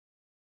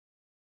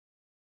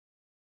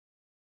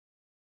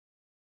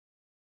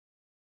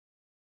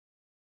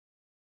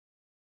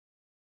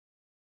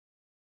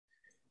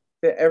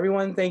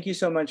Everyone, thank you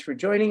so much for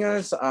joining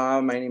us. My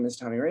name is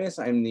Tommy Reyes.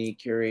 I'm the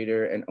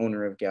curator and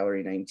owner of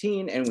Gallery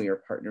 19, and we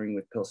are partnering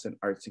with Pilsen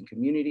Arts and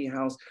Community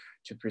House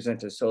to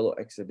present a solo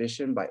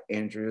exhibition by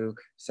Andrew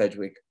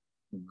Sedgwick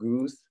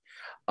Guth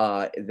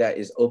that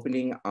is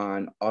opening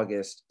on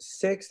August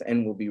 6th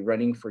and will be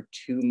running for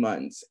 2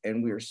 months.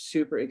 And we're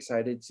super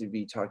excited to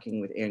be talking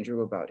with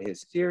Andrew about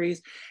his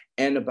series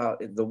and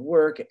about the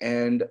work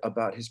and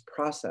about his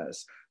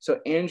process. So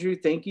Andrew,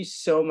 thank you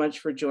so much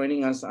for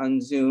joining us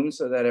on Zoom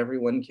so that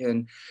everyone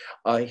can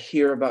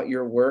hear about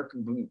your work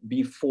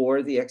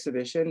before the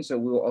exhibition. So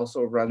we will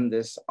also run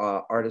this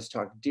artist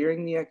talk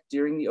during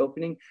the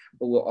opening,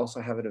 but we'll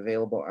also have it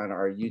available on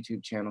our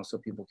YouTube channel so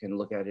people can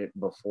look at it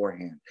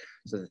beforehand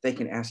so that they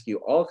can ask you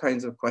all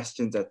kinds of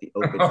questions at the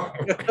opening.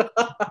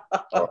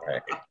 Okay.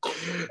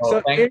 Well,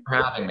 so thanks for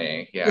having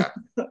me. Yeah.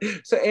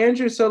 So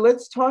Andrew, so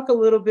let's talk a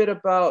little bit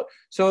about,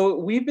 so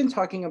we've been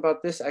talking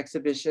about this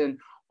exhibition,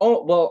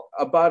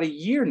 about a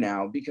year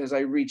now, because I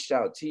reached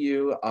out to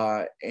you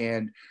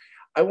and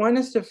I want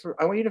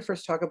you to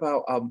first talk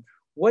about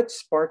what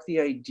sparked the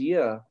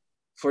idea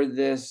for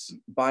this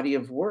body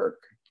of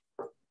work.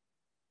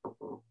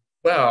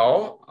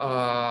 Well,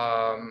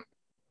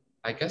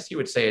 I guess you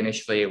would say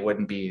initially it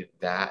wouldn't be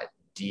that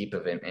deep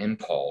of an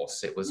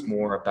impulse. It was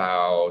more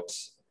about,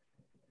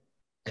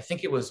 I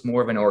think it was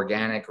more of an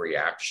organic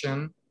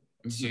reaction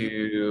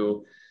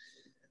to,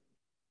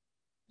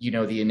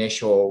 the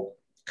initial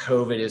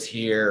COVID is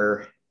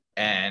here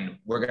and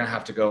we're going to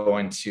have to go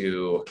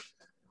into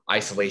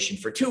isolation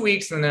for 2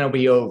 weeks and then it'll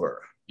be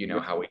over. You know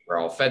how we were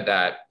all fed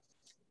that.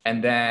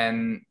 And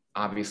then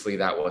obviously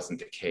that wasn't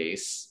the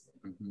case.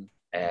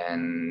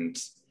 And,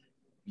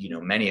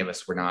 many of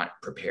us were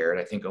not prepared.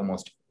 I think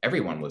almost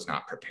everyone was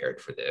not prepared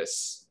for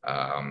this.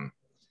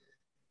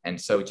 And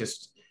so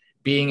just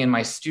being in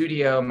my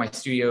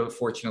studio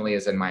fortunately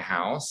is in my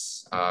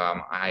house.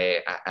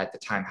 I, at the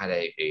time, had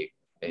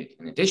an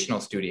additional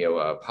studio,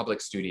 a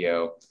public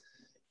studio,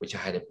 which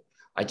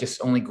I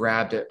just only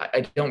grabbed it.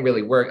 I didn't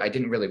really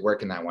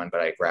work in that one,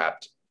 but I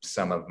grabbed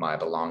some of my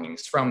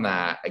belongings from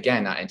that.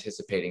 Again, not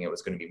anticipating it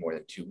was going to be more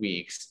than 2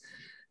 weeks.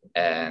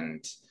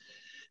 And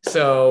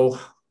so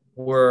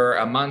we're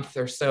a month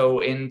or so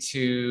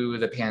into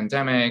the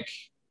pandemic.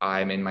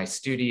 I'm in my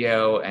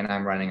studio and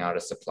I'm running out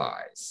of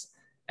supplies.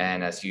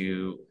 And as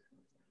you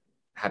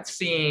have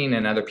seen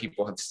and other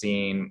people have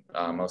seen,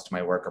 most of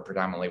my work are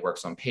predominantly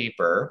works on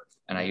paper,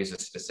 and I use a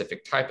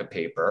specific type of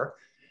paper.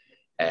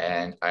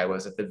 And I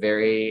was at the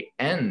very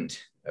end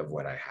of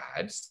what I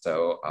had.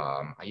 So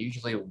I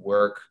usually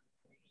work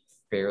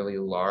fairly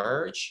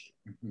large.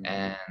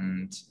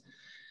 And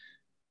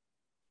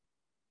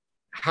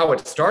how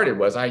it started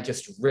was I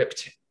just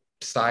ripped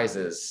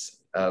sizes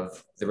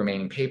of the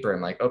remaining paper.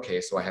 I'm like, okay,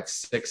 so I have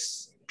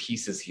 6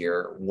 pieces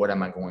here. What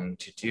am I going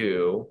to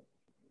do?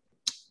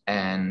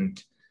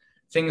 And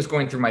things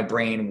going through my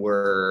brain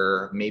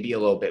were maybe a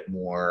little bit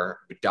more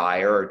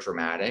dire or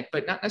dramatic,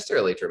 but not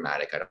necessarily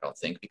dramatic, I don't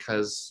think,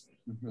 because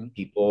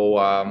people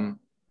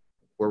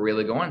were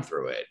really going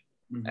through it.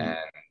 And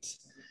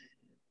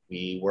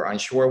we were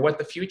unsure what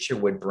the future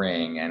would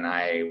bring. And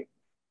I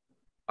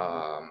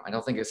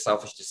don't think it's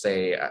selfish to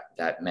say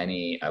that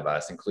many of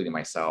us, including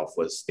myself,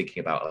 was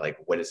thinking about like,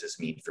 what does this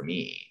mean for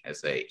me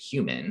as a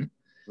human?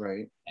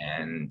 Right.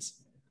 And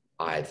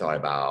I thought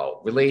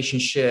about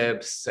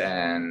relationships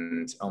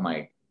and, oh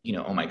my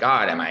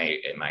God, am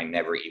I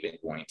never even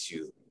going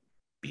to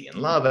be in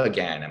love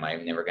again? Am I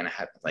never going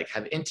to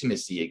have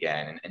intimacy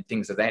again and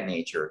things of that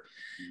nature?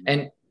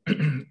 And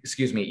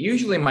excuse me,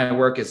 usually my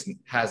work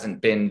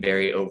hasn't been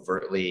very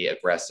overtly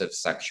aggressive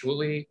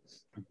sexually.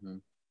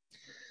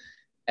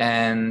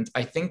 And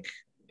I think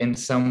in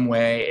some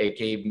way it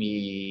gave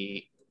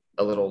me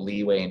a little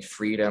leeway and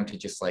freedom to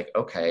just like,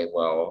 okay,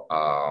 well,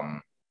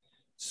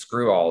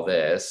 screw all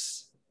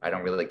this. I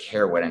don't really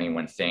care what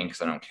anyone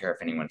thinks. I don't care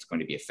if anyone's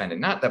going to be offended.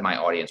 Not that my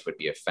audience would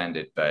be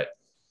offended, but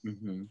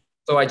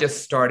so I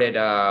just started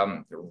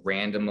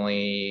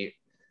randomly.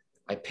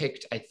 I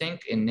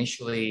think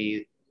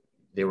initially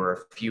there were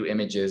a few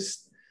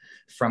images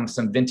from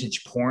some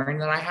vintage porn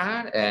that I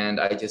had,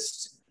 and I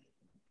just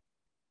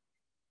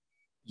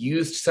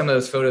used some of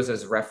those photos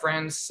as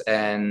reference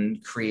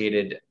and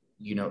created,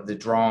 the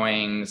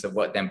drawings of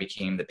what then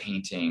became the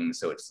painting.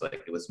 So it's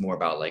like, it was more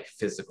about like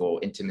physical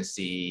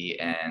intimacy.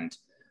 And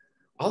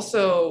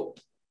also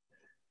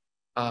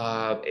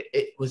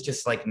it was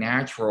just like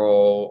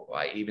natural.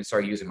 I even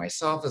started using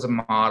myself as a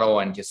model,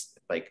 and just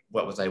like,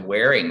 what was I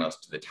wearing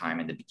most of the time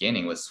in the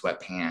beginning was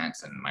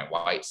sweatpants and my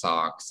white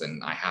socks.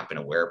 And I happen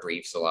to wear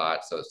briefs a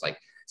lot. So it's like,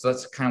 so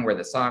that's kind of where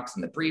the socks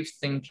and the briefs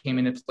thing came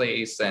into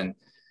place.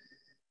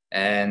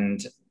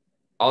 And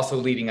also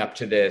leading up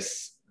to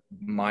this,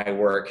 my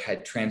work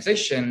had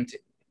transitioned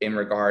in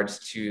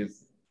regards to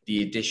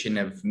the addition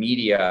of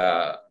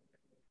media,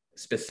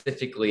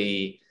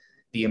 specifically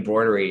the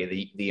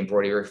embroidery, the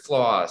embroidery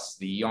floss,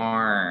 the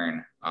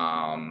yarn,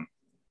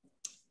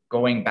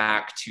 going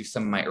back to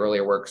some of my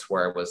earlier works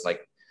where it was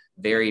like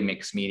very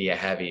mixed media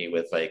heavy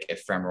with like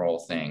ephemeral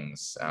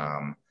things.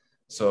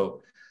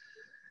 So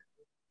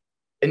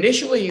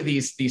initially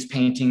these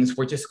paintings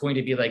were just going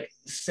to be like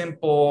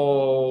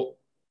simple,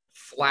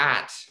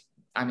 flat.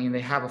 I mean,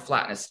 they have a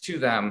flatness to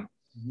them,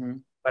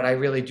 but I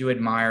really do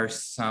admire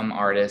some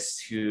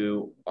artists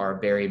who are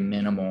very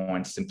minimal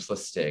and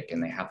simplistic,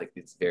 and they have like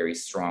these very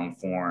strong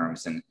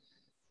forms. And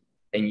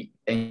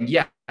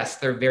yes,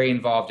 they're very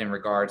involved in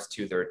regards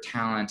to their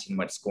talent and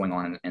what's going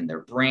on in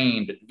their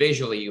brain. But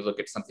visually, you look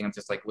at something, I'm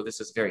just like, well, this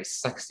is very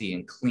sexy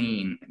and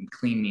clean. And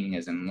clean meaning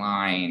is in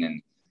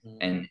line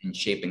and in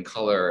shape and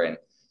color.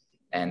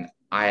 And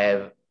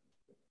I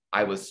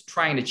was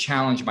trying to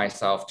challenge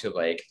myself to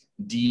like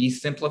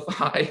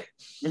de-simplify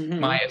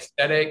my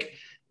aesthetic.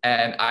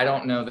 And I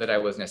don't know that I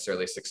was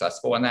necessarily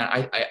successful in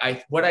that.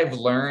 I what I've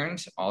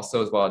learned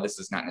also as well, this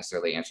is not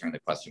necessarily answering the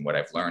question, what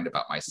I've learned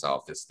about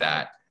myself is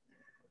that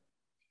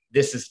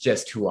this is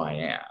just who I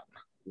am.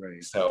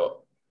 Right.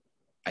 So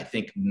I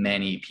think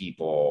many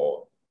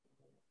people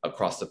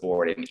across the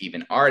board and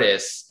even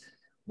artists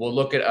will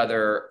look at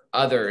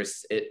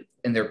others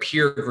in their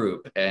peer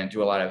group and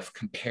do a lot of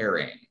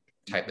comparing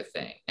type of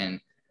thing. And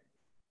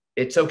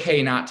it's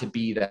okay not to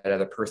be that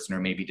other person, or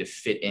maybe to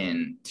fit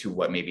in to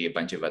what maybe a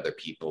bunch of other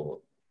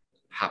people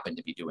happen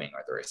to be doing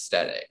or their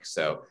aesthetic.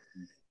 So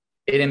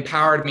it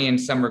empowered me in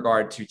some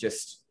regard to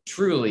just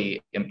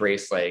truly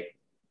embrace, like,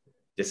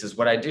 this is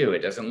what I do. It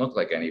doesn't look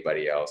like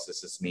anybody else.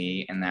 This is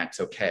me, and that's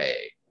okay.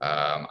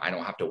 I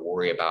don't have to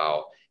worry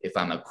about if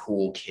I'm a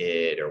cool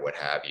kid or what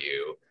have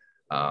you.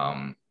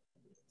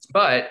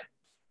 But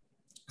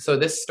so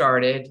this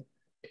started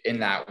in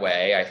that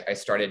way. I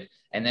started,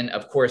 and then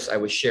of course I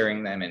was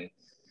sharing them in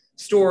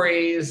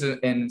stories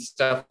and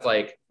stuff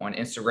like on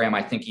Instagram.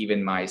 I think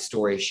even my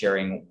story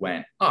sharing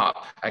went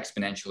up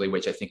exponentially,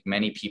 which I think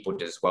many people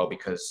did as well,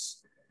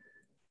 because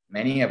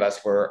many of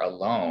us were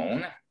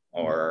alone,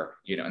 or,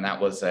 you know, and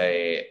that was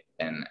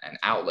an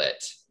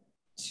outlet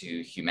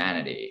to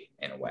humanity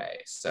in a way.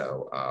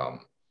 So,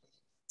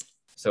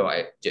 so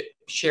I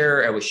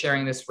was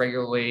sharing this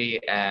regularly,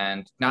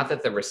 and not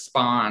that the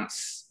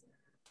response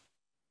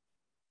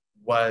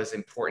was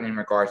important in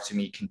regards to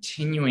me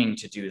continuing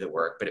to do the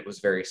work, but it was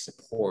very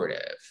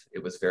supportive.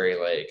 It was very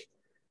like,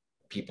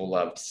 people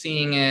loved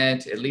seeing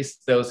it, at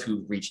least those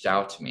who reached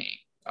out to me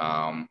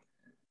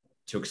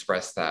to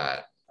express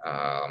that.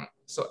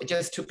 So I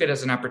just took it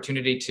as an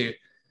opportunity to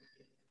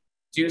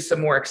do some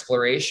more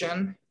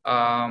exploration.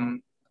 I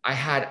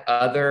had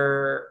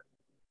other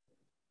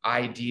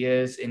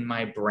ideas in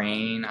my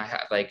brain. I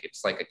had like,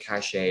 it's like a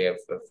cache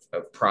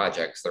of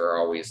projects that are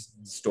always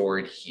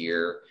stored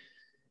here.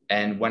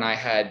 And when I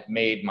had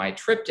made my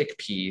triptych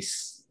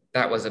piece,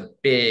 that was a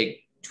big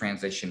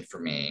transition for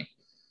me.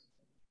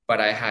 But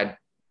I had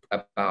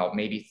about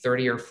maybe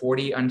 30 or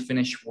 40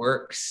 unfinished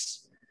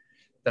works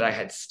that I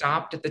had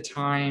stopped at the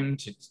time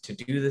to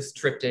do this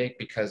triptych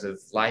because of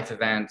life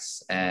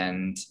events.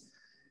 And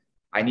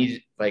I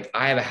needed, like,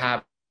 I have a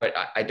habit, but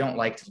I don't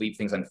like to leave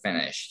things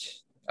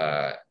unfinished.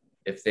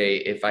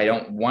 If I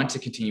don't want to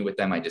continue with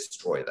them, I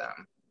destroy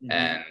them.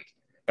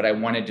 But I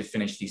wanted to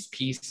finish these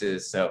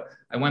pieces. So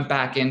I went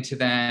back into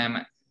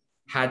them,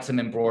 had some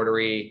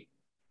embroidery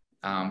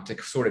to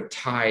sort of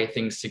tie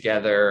things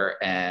together,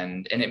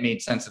 and it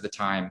made sense at the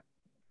time.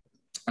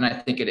 And I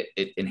think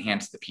it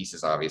enhanced the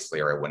pieces, obviously,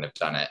 or I wouldn't have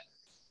done it.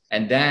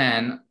 And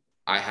then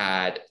I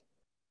had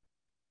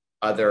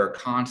other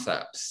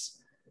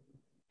concepts,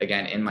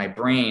 again, in my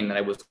brain that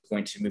I was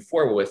going to move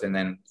forward with. And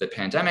then the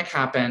pandemic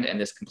happened, and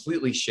this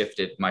completely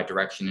shifted my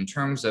direction in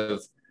terms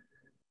of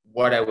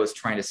what I was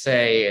trying to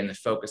say and the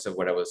focus of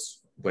what I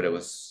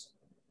was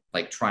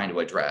like trying to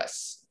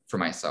address for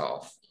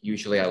myself.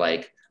 Usually I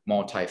like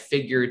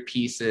multi-figured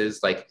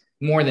pieces, like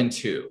more than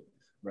two.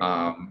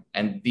 Right.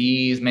 And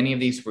many of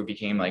these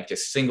became like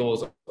just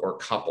singles or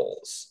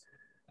couples.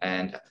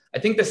 And I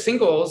think the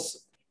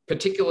singles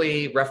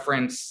particularly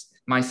reference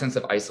my sense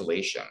of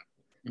isolation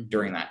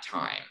during that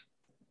time.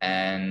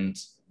 And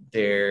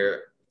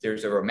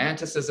there's a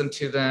romanticism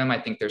to them. I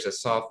think there's a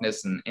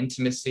softness and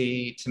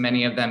intimacy to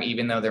many of them,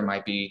 even though there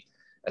might be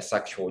a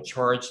sexual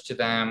charge to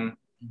them.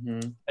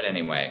 But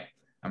anyway,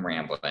 I'm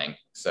rambling.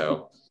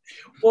 So,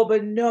 well,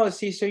 but no,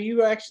 see, so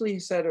you actually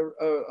said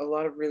a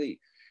lot of really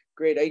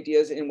great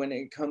ideas. And when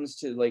it comes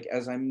to, like,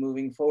 as I'm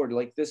moving forward,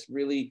 like, this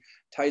really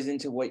ties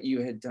into what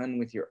you had done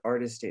with your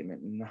artist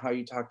statement and how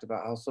you talked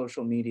about how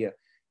social media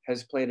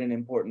has played an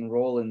important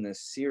role in this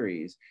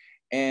series.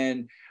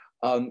 And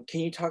can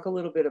you talk a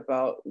little bit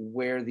about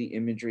where the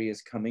imagery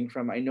is coming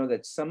from? I know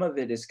that some of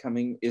it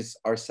is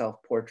our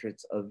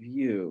self-portraits of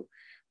you,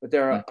 but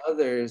there are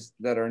others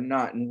that are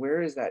not. And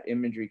where is that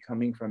imagery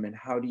coming from, and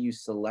how do you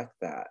select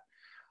that?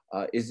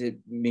 Is it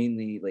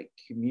mainly like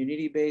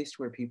community-based,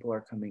 where people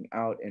are coming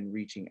out and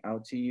reaching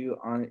out to you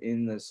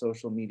in the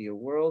social media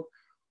world,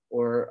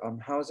 or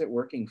how is it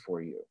working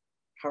for you?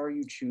 How are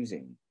you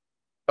choosing?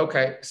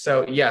 Okay,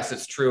 so yes,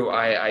 it's true.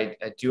 I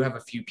do have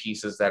a few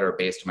pieces that are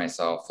based on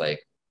myself,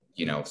 like,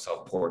 you know,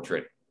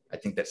 self-portrait. I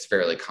think that's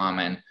fairly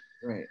common,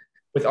 right,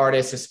 with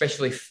artists,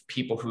 especially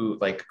people who,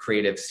 like,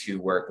 creatives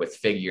who work with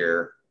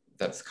figure.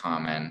 That's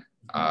common.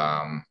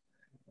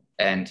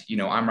 And, you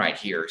know, I'm right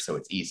here, so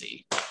it's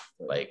easy.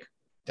 like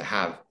to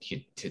have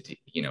to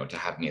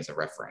have me as a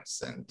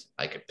reference, and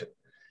I could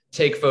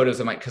take photos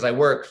of because I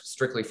work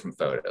strictly from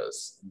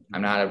photos.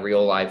 I'm not a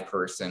real live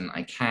person.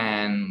 I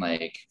can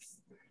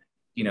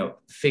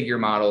figure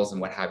models and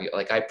what have you.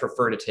 Like I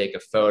prefer to take a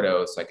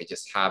photo so I could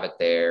just have it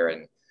there,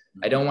 and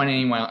I don't want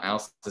anyone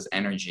else's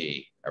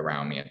energy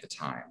around me at the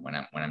time when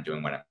I'm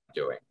doing what I'm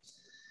doing.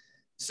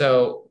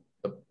 So,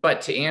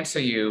 but to answer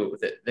you,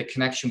 the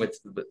connection with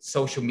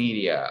social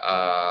media,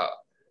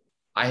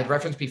 I had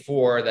referenced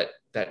before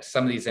that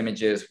some of these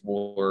images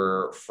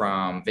were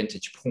from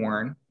vintage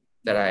porn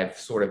that I've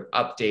sort of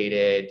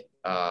updated.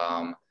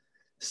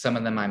 Some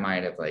of them I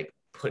might have like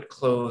put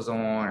clothes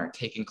on or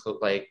taken clothes,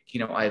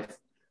 I've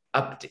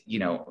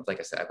like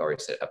I said, I've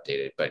already said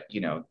updated, but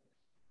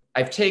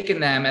I've taken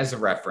them as a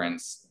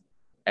reference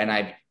and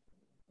I've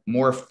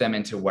morphed them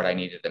into what I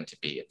needed them to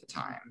be at the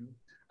time.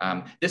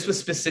 This was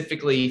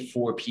specifically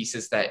for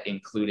pieces that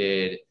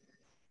included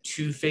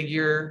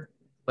two-figure,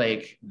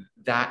 like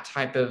that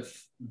type of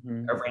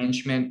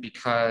arrangement,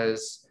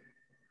 because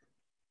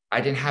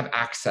I didn't have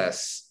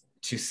access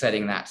to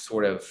setting that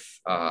sort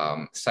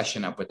of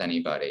session up with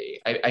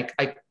anybody.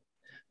 I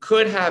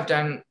could have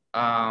done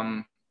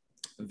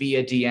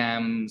via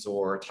DMs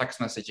or text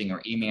messaging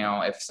or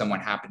email if someone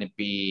happened to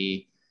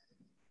be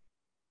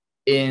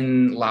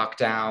in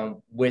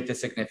lockdown with a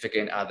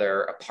significant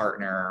other, a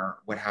partner,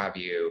 what have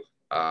you.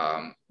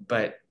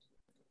 But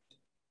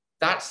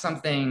that's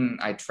something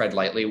I tread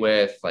lightly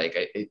with. Like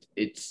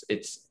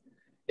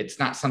it's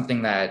not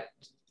something that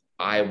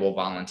I will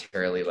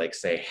voluntarily like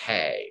say,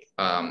 hey.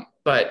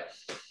 But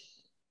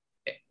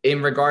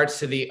in regards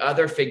to the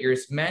other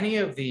figures, many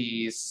of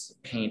these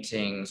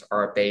paintings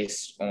are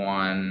based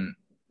on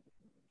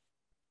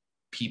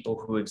people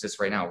who exist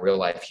right now, real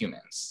life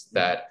humans,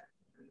 that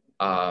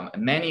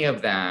many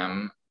of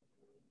them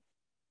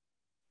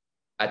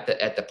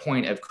at the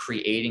point of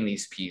creating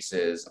these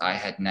pieces, I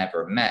had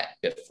never met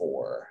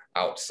before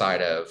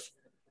outside of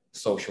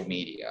social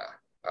media.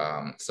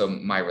 So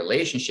my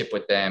relationship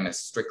with them is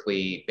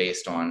strictly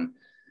based on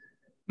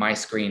my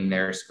screen,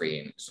 their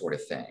screen sort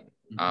of thing.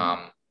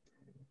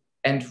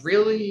 And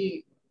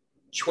really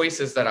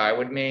choices that I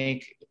would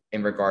make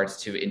in regards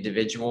to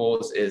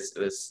individuals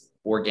is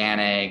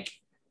organic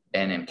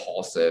and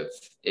impulsive.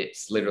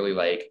 It's literally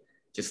like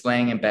just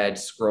laying in bed,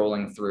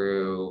 scrolling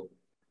through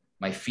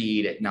my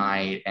feed at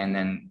night, and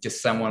then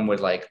just someone would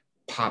like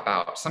pop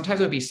out. Sometimes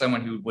it would be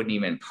someone who wouldn't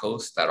even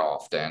post that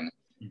often,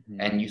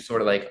 and you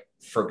sort of like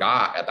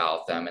forgot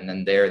about them, and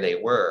then there they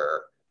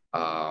were.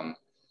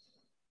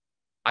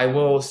 I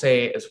will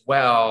say as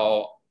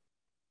well,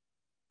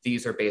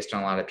 these are based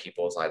on a lot of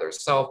people's either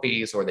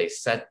selfies, or they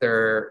set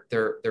their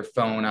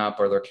phone up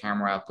or their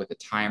camera up with a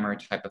timer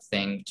type of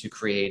thing to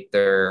create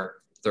their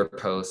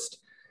post.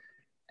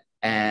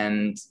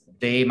 And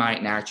they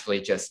might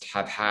naturally just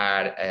have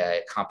had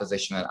a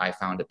composition that I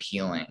found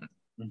appealing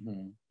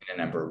in a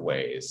number of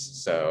ways.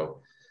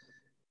 So,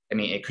 I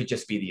mean, it could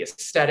just be the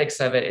aesthetics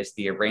of it, it's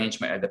the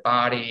arrangement of the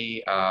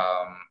body.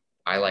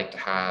 I like to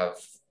have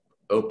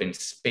open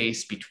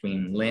space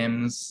between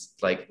limbs,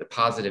 like the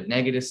positive,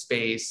 negative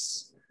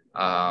space.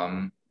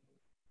 And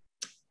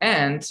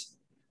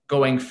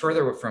going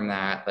further from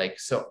that, like,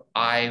 so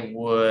I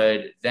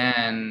would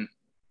then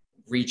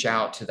reach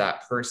out to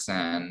that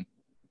person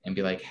and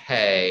be like,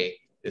 hey,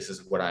 this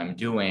is what I'm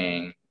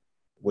doing.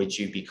 Would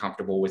you be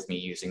comfortable with me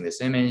using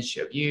this image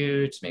of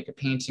you to make a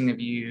painting of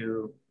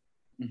you?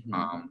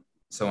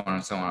 So on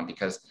and so on.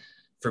 Because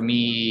for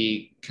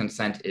me,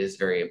 consent is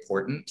very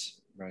important.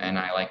 Right. And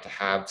I like to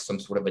have some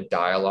sort of a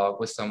dialogue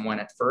with someone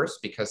at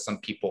first, because some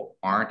people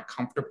aren't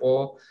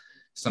comfortable.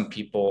 Some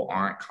people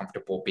aren't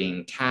comfortable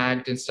being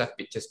tagged and stuff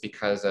just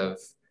because of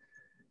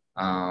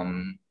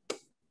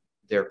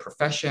their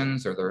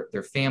professions or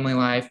their family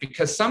life.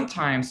 Because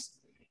sometimes,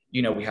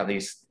 we have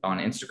these on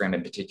Instagram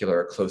in particular,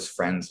 a close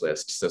friends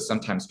list. So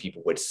sometimes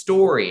people would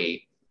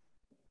story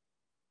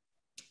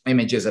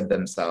images of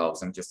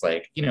themselves and just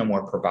like,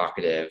 more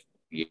provocative,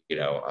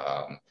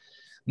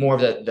 more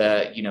of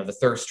the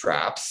thirst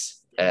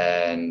traps.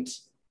 And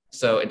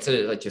so instead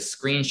of like just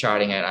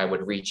screenshotting it, I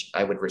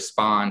would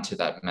respond to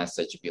that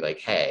message and be like,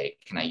 hey,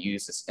 can I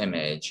use this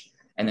image?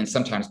 And then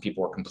sometimes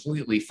people are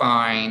completely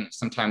fine.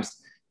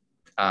 Sometimes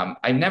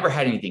I've never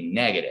had anything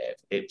negative.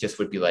 It just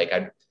would be like,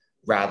 I'd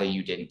rather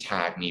you didn't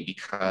tag me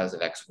because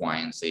of X, Y,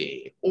 and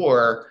Z.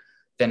 Or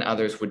then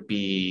others would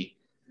be,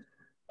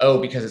 oh,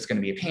 because it's going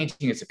to be a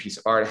painting, it's a piece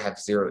of art, I have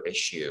zero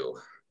issue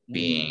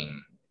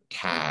being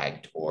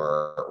tagged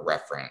or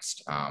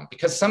referenced.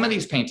 Because some of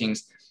these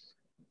paintings,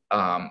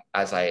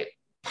 as I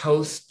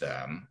post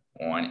them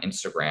on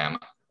Instagram,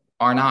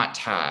 are not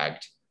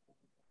tagged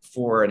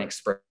for an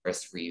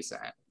express reason.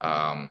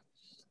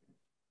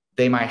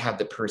 They might have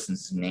the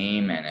person's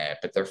name in it,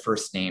 but their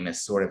first name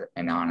is sort of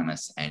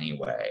anonymous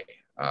anyway.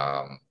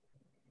 And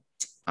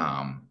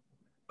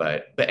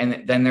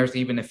then there's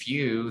even a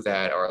few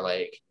that are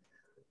like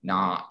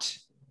not,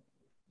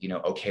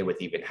 okay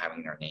with even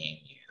having their name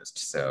used.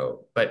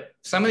 So, but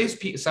some of the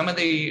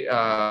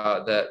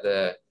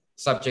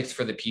subjects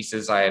for the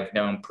pieces I've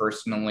known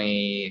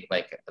personally,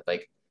 I've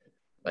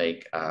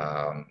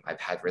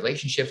had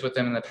relationships with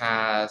them in the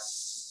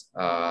past,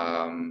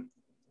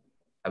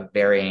 a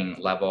varying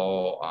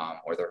level,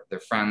 or they're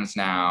friends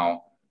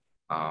now.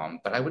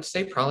 But I would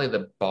say probably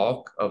the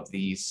bulk of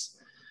these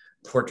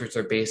portraits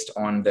are based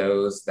on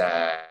those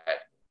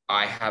that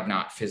I have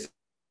not physically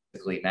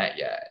met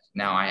yet.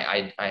 Now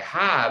I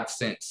have,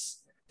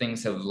 since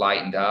things have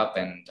lightened up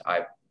and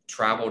I've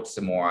traveled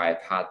some more,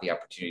 I've had the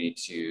opportunity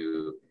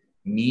to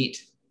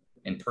meet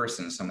in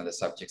person some of the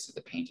subjects of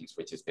the paintings,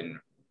 which has been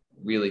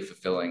really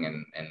fulfilling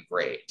and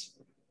great.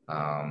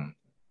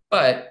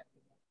 But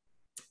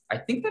I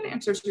think that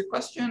answers your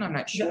question. I'm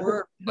not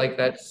sure. Like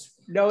that's.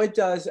 No, it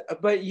does.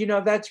 But, you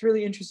know, that's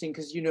really interesting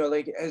because, you know,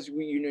 like as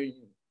we, you know,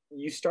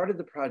 you started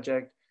the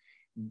project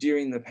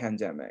during the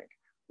pandemic,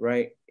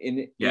 right?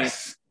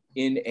 Yes.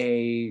 In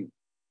a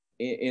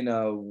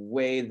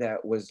way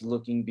that was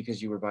looking,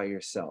 because you were by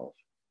yourself,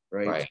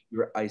 right? Right. You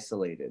were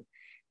isolated.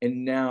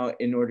 And now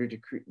in order to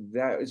create,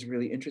 that was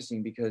really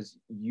interesting because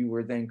you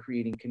were then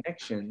creating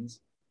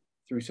connections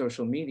through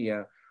social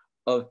media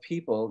of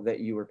people that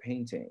you were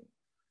painting.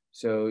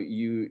 So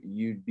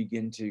you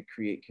begin to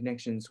create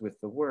connections with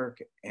the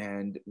work,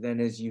 and then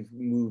as you've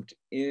moved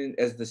in,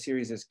 as the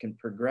series has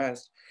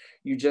progressed,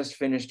 you just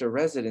finished a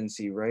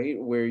residency,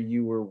 right, where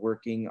you were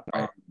working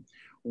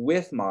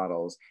with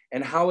models.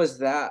 And how is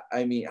that?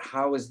 I mean,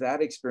 how is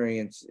that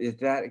experience? Is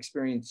that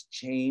experience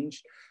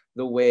changed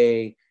the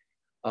way?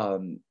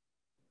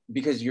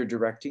 Because you're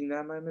directing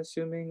them, I'm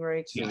assuming,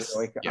 right? So Yes.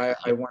 like,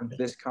 I want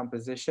this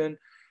composition.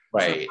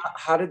 Right. So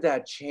how did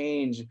that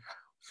change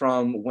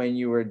from when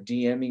you were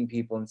DMing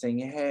people and saying,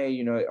 hey,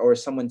 you know, or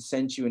someone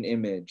sent you an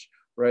image,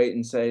 right,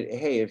 and said,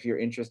 hey, if you're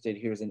interested,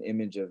 here's an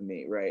image of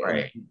me, right?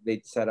 Right. And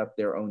they'd set up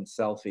their own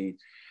selfie,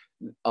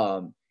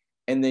 and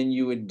then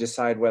you would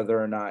decide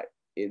whether or not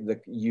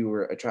you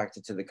were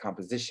attracted to the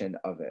composition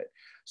of it.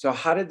 So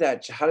how does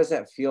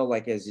that feel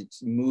like as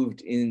it's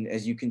moved in,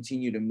 as you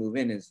continue to move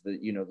in, as the,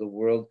 you know, the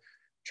world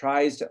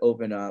tries to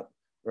open up,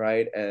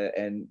 right,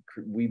 and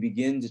we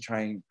begin to try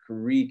and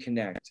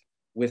reconnect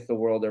with the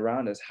world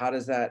around us? How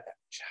has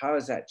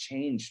that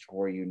changed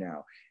for you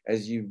now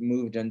as you've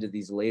moved into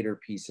these later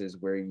pieces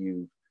where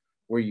you've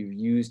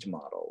used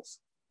models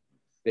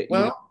that you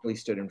actually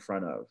stood in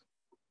front of?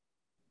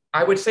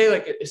 I would say,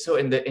 like, so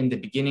in the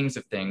beginnings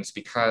of things,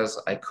 because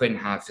I couldn't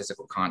have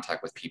physical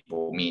contact with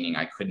people, meaning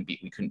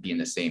we couldn't be in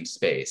the same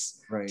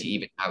space, right, to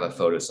even have a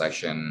photo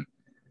session,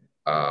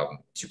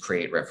 to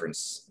create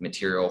reference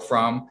material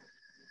from.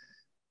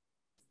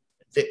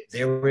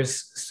 There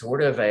was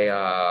sort of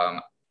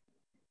a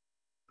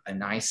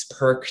nice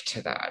perk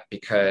to that,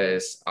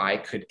 because I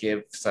could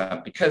give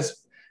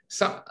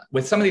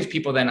with some of these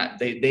people, then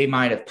they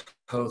might have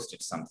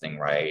posted something,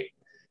 right?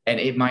 And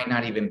it might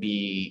not have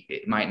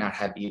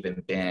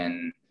even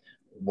been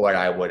what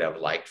I would have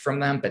liked from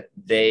them, but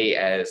they,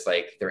 as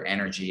like their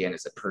energy and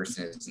as a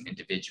person, as an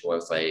individual,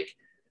 was like,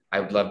 I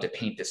would love to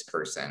paint this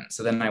person.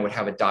 So then I would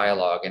have a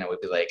dialogue, and it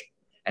would be like,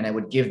 and I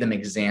would give them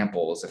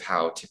examples of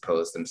how to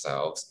pose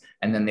themselves.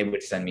 And then they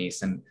would send me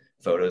some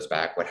photos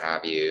back, what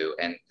have you.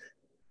 And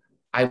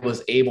I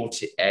was able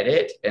to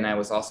edit, and I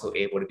was also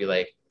able to be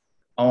like,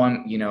 oh,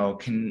 you know,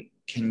 can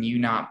you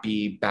not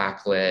be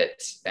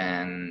backlit?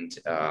 And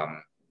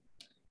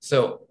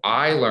so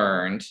I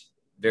learned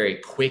very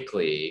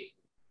quickly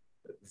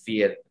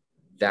via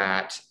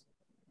that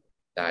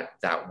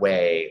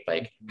way,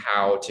 like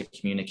how to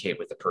communicate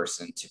with the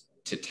person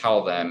to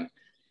tell them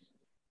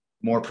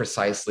more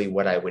precisely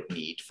what I would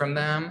need from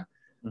them.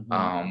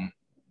 Mm-hmm.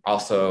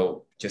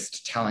 Also,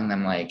 just telling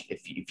them, like,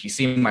 if you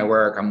see my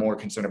work, I'm more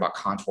concerned about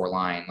contour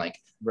line. Like,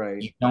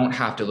 right, you don't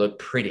have to look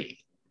pretty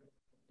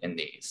in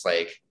these,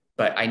 like,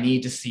 but I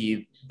need to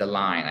see the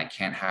line. I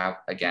can't have,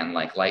 again,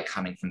 like light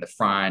coming from the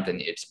front and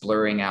it's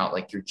blurring out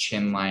like your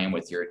chin line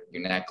with your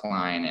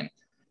neckline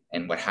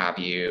and what have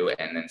you.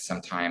 And then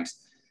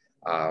sometimes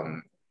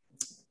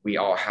we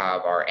all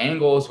have our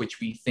angles, which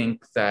we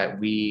think that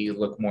we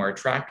look more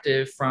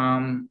attractive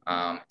from.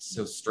 It's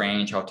so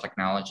strange how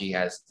technology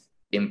has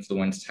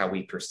influenced how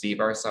we perceive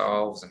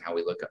ourselves and how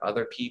we look at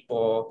other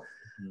people.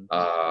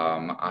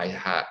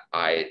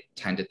 I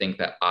tend to think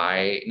that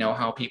I know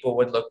how people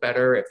would look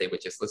better if they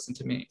would just listen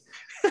to me.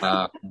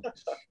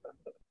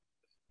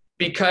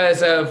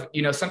 Because of,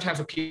 you know, sometimes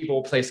when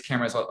people place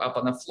cameras up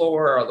on the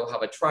floor, or they'll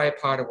have a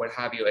tripod or what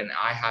have you, and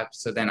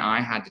then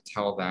I had to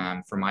tell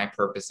them, for my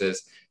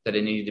purposes, that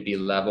it needed to be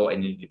level, it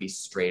needed to be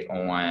straight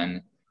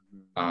on,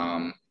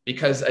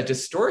 because a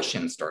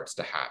distortion starts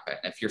to happen.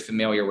 If you're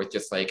familiar with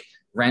just like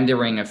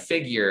rendering a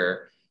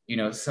figure, you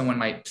know, someone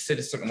might sit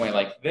a certain way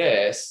like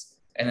this,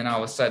 and then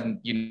all of a sudden,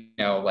 you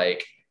know,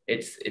 like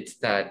it's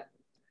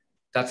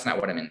that's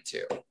not what I'm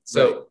into.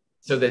 So. Right.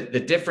 So the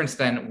difference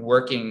then,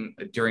 working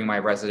during my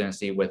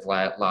residency with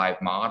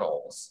live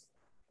models,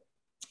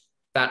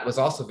 that was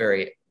also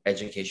very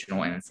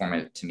educational and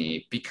informative to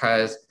me,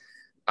 because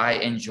I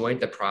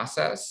enjoyed the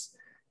process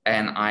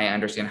and I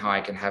understand how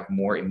I can have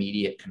more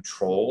immediate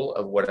control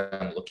of what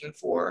I'm looking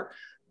for.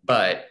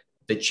 But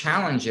the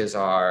challenges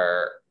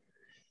are,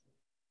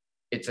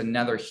 it's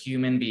another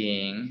human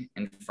being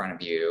in front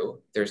of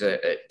you. There's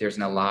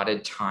an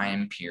allotted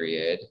time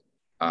period.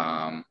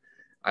 I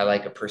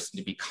like a person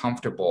to be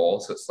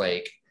comfortable. So it's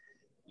like,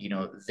 you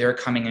know, they're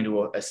coming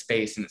into a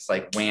space and it's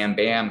like wham,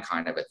 bam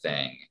kind of a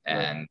thing.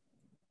 And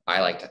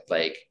I like to,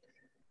 like,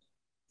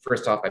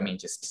 first off, I mean,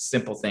 just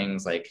simple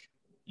things like,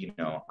 you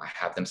know, I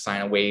have them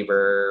sign a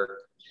waiver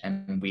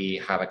and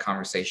we have a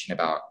conversation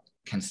about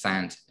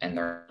consent and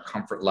their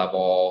comfort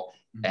level.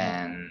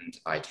 And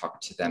I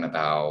talk to them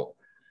about,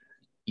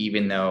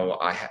 even though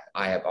I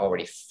have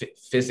already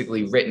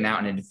physically written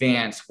out in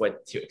advance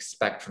what to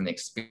expect from the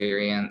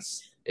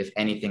experience, if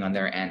anything on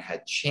their end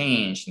had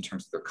changed in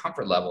terms of their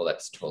comfort level,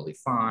 that's totally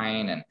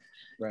fine. And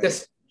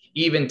just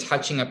even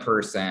touching a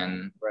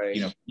person,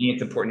 you know,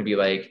 it's important to be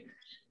like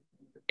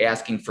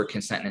asking for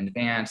consent in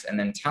advance and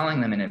then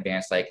telling them in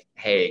advance, like,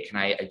 hey, can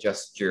I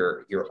adjust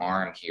your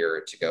arm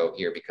here to go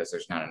here because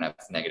there's not enough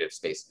negative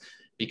space?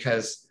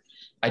 Because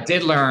I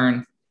did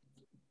learn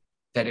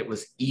that it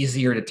was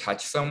easier to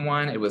touch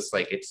someone. It was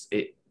like,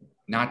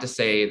 not to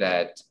say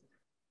that,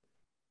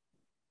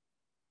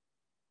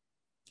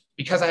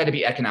 because I had to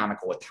be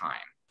economical with time.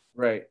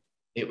 Right.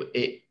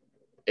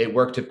 It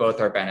worked to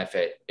both our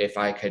benefit. If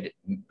I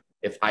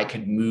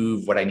could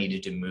move what I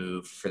needed to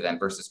move for them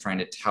versus trying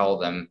to tell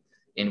them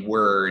in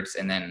words.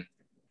 And then,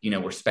 you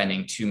know, we're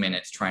spending 2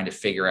 minutes trying to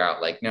figure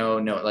out like, no,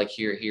 like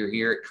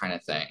here kind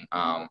of thing.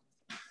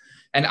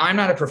 And I'm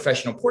not a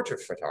professional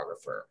portrait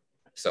photographer.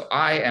 So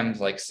I am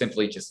like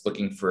simply just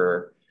looking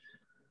for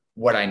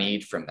what I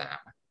need from them.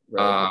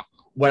 Right.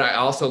 What I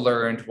also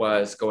learned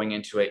was going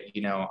into it,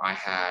 you know, I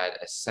had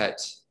a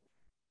set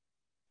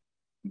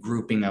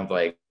grouping of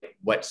like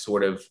what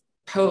sort of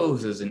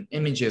poses and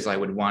images I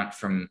would want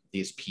from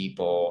these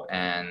people.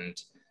 And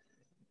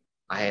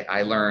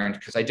I learned,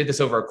 because I did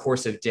this over a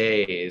course of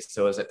days.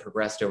 So as it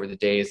progressed over the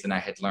days, then I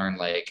had learned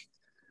like,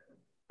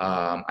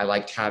 I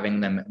liked having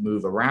them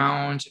move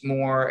around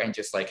more and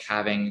just like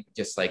having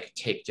just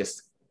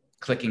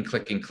clicking.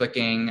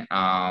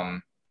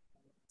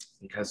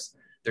 Because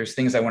there's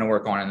things I want to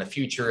work on in the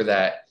future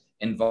that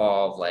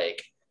involve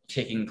like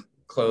taking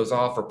clothes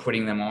off or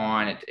putting them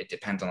on. It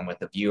depends on what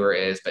the viewer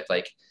is, but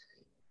like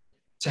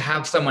to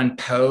have someone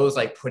pose,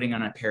 like putting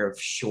on a pair of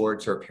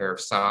shorts or a pair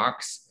of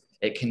socks,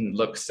 it can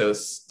look so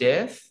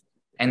stiff,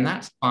 and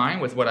that's fine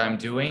with what I'm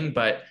doing,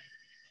 but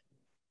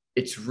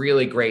it's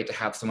really great to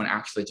have someone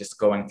actually just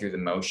going through the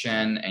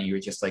motion and you're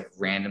just like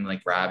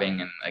randomly grabbing.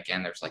 And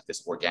again, there's like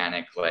this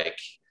organic,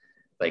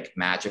 like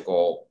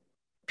magical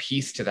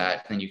piece to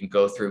that. And then you can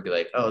go through and be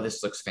like, oh,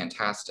 this looks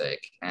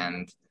fantastic.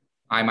 And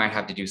I might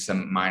have to do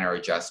some minor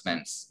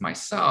adjustments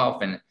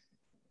myself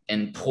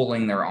and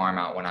pulling their arm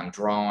out when I'm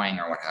drawing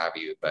or what have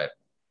you. But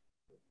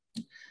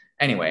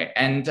anyway,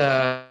 and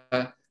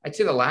I'd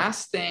say the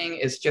last thing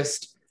is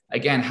just,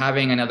 again,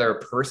 having another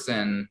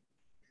person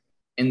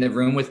in the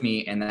room with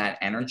me and that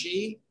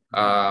energy,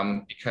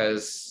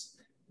 because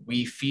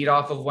we feed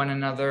off of one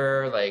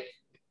another. Like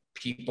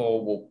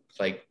people will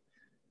like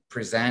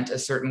present a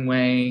certain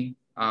way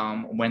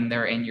when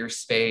they're in your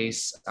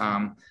space.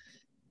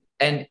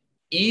 And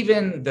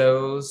even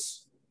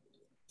those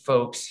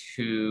folks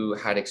who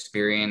had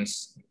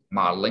experience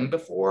modeling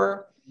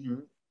before,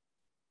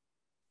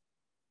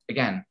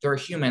 again, they're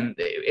human.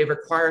 It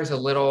requires a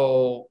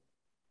little,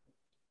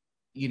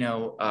 you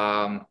know,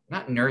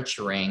 not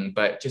nurturing,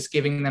 but just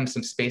giving them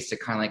some space to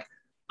kind of like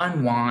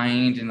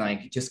unwind and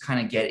like just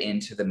kind of get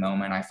into the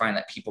moment. I find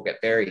that people get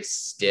very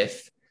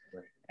stiff,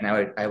 and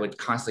I would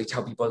constantly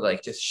tell people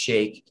like, just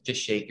shake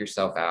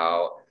yourself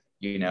out,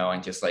 you know,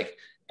 and just like,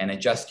 and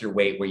adjust your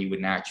weight where you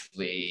would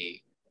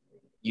naturally,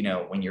 you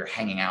know, when you're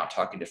hanging out,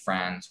 talking to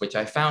friends, which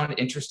I found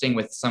interesting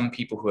with some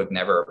people who have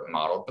never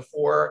modeled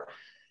before.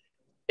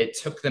 It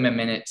took them a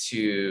minute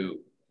to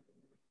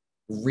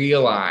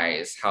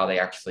realize how they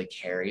actually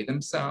carry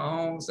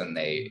themselves and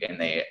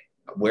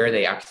where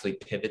they actually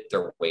pivot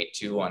their weight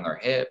to on their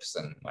hips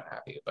and what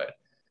have you. But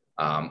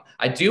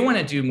I do want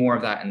to do more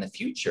of that in the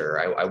future.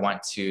 I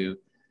want to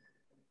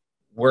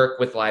work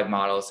with live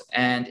models,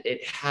 and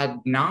it had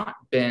not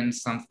been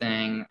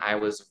something I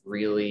was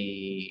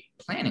really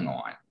planning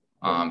on,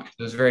 because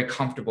I was very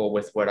comfortable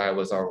with what I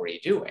was already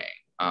doing.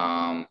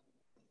 But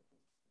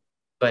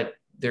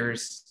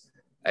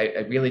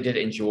I really did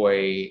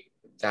enjoy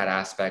that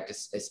aspect,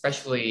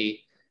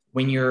 especially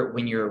when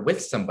you're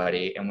with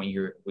somebody and when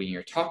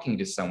you're talking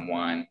to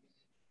someone.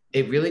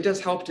 It really does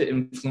help to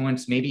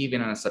influence, maybe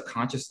even on a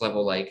subconscious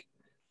level, like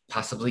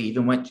possibly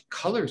even what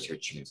colors you're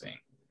choosing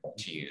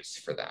to use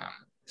for them.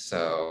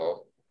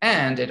 So,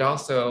 and it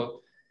also,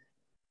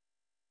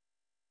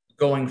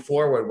 going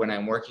forward, when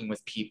I'm working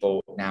with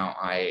people now,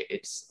 I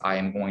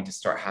am going to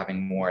start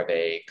having more of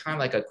a kind of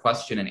like a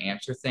question and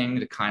answer thing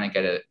to kind of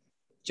get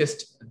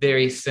just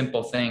very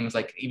simple things,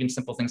 like even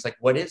simple things like,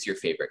 what is your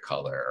favorite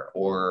color?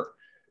 Or,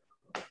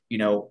 you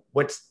know,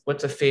 what's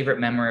a favorite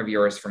memory of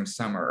yours from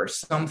summer, or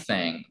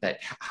something that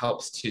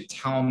helps to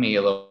tell me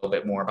a little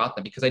bit more about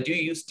them, because I do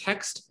use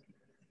text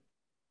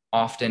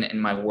often in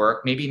my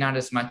work, maybe not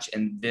as much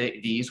in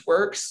these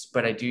works,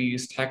 but I do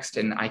use text,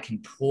 and I can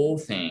pull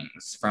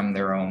things from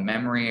their own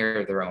memory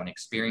or their own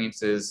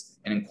experiences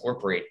and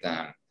incorporate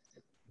them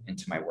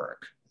into my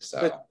work.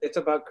 So it's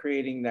about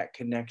creating that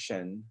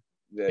connection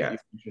that yeah. you're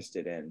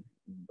interested in.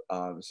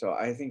 So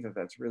I think that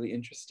that's really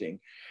interesting.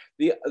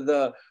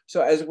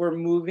 So as we're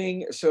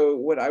moving, so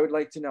what I would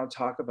like to now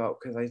talk about,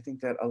 because I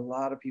think that a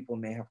lot of people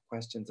may have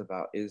questions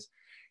about, is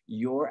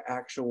your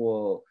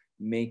actual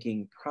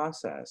making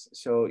process.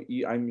 So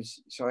I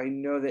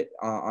know that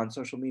on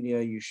social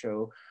media you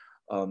show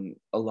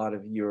a lot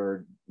of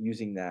your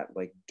using that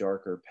like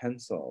darker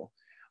pencil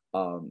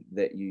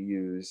that you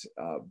use,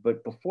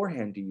 but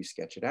beforehand, do you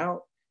sketch it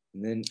out?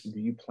 And then do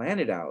you plan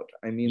it out?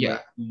 I mean, Yeah.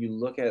 like you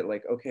look at it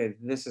like, okay,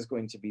 this is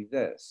going to be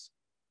this.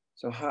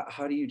 So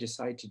how do you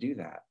decide to do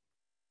that?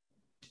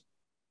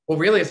 Well,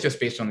 really, it's just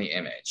based on the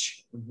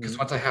image. Because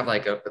once I have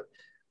like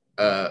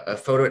a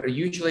photo,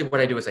 usually what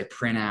I do is I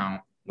print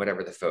out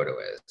whatever the photo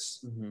is,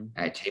 and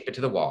I tape it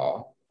to the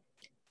wall.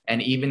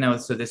 And even though,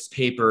 so this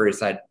paper is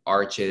that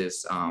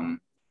Arches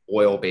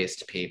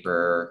oil-based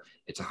paper,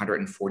 it's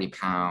 140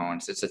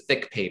 pounds. It's a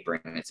thick paper,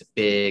 and it's a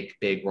big,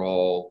 big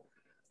roll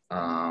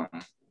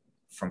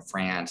from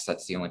France.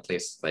 That's the only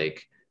place,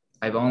 like,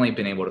 I've only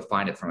been able to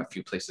find it from a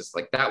few places.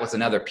 Like, that was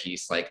another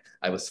piece. Like,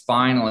 I was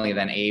finally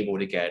then able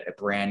to get a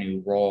brand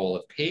new roll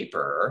of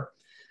paper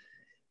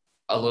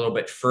a little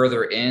bit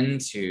further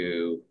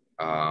into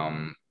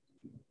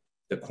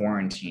the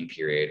quarantine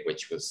period,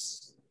 which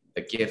was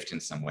a gift in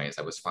some ways.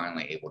 I was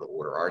finally able to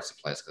order art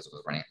supplies because it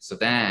was running. So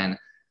then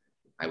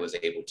I was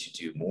able to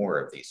do more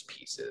of these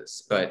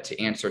pieces. But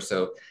to answer,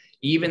 so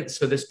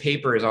this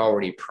paper is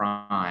already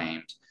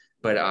primed,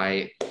 but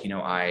I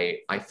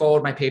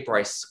fold my paper,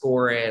 I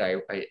score it,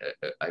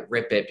 I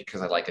rip it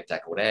because I like a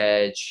deckled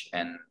edge,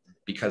 and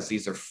because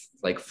these are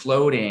like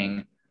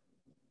floating,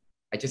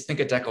 I just think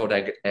a deckled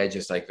edge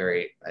is like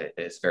very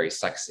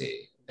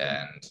sexy,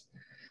 and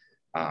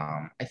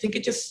I think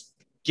it just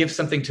gives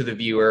something to the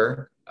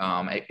viewer.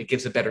 It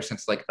gives a better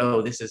sense, like,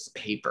 oh, this is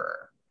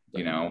paper,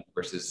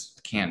 versus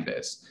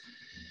canvas.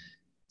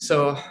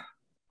 So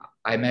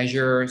I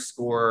measure,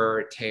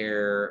 score,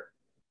 tear,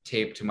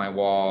 tape to my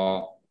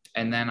wall,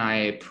 and then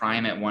I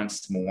prime it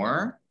once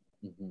more.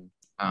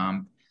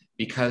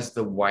 Because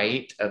the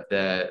white of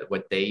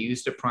what they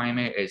use to prime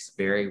it is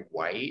very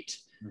white,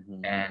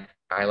 and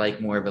I like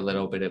more of a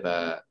little bit of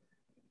a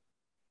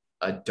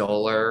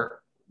duller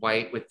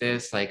white with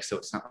this, like, so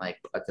it's not like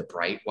the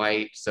bright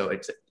white. So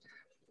it's,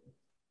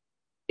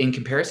 in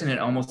comparison, it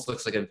almost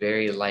looks like a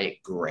very light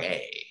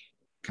gray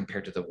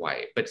compared to the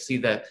white. But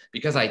see,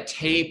 because I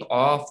tape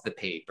off the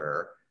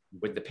paper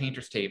with the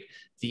painter's tape,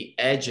 the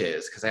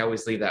edges, because I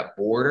always leave that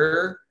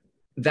border,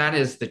 that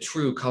is the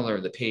true color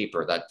of the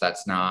paper.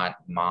 That's not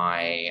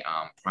my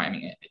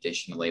priming it.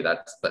 Additionally,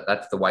 that's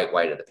the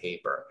white of the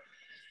paper.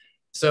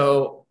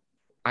 So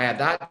I have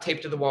that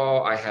taped to the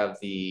wall. I have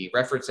the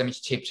reference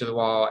image taped to the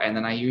wall, and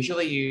then I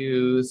usually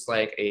use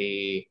like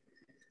a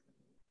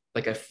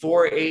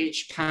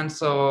 4H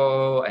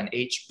pencil, an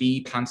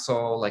HB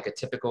pencil, like a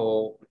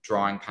typical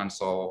drawing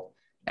pencil,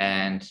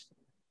 and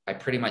I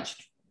pretty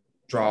much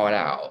draw it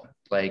out,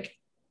 like,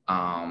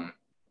 and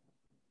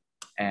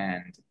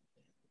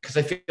because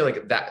I feel like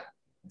at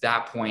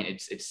that point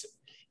it's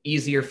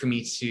easier for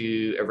me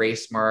to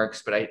erase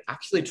marks, but I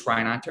actually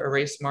try not to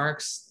erase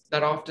marks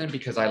that often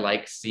because I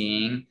like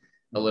seeing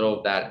a little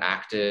of that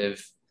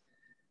active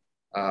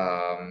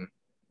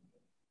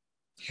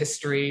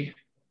history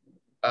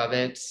of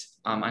it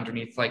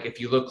underneath. Like, if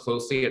you look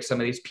closely at some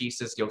of these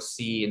pieces, you'll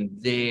see in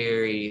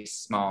very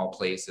small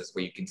places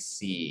where you can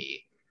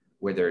see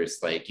where there's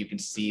like, you can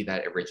see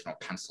that original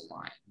pencil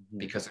line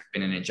because there's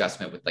been an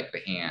adjustment with like the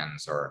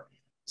hands or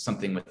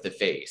something with the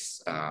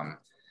face.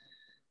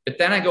 But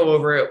then I go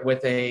over it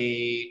with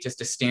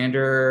just a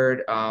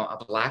standard, a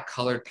black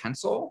colored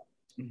pencil.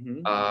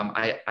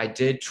 I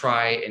did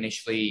try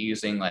initially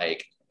using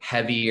like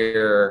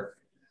heavier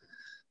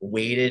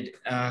weighted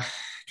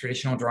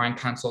traditional drawing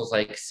pencils,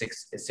 like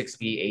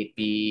 6B,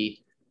 8B,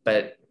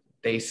 but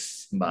they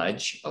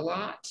smudge a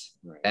lot.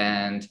 Right.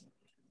 And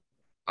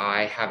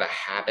I have a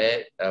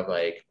habit of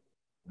like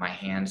my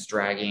hands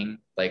dragging,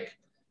 like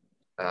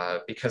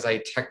because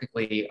I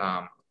technically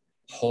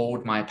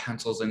hold my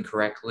pencils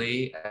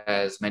incorrectly,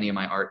 as many of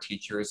my art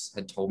teachers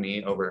had told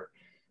me over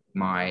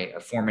my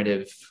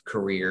formative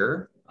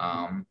career.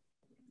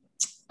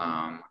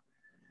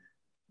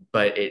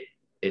 But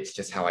it's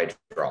just how I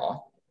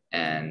draw.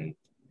 And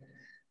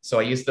so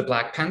I use the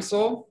black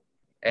pencil,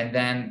 and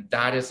then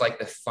that is like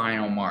the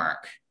final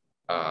mark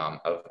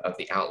of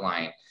the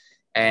outline.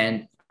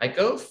 And I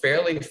go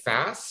fairly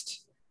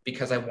fast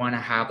because I want to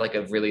have like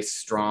a really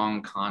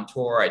strong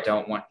contour.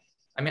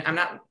 I'm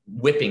not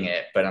whipping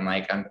it, but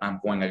I'm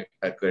going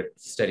a good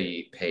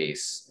steady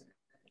pace.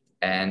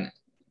 And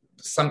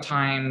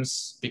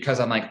sometimes, because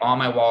I'm like on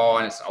my wall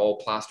and it's an old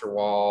plaster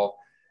wall,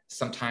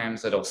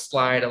 sometimes it'll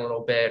slide a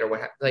little bit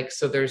or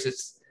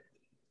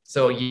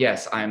so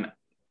yes, I'm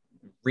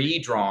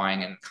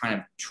redrawing and kind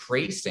of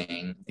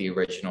tracing the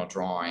original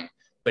drawing,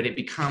 but it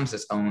becomes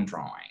its own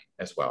drawing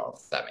as well,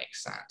 if that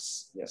makes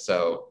sense. Yeah.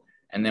 So,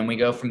 and then we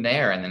go from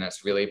there, and then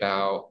it's really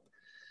about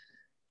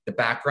the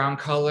background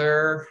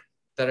color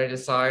that I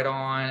decide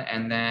on,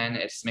 and then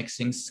it's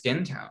mixing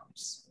skin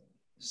tones.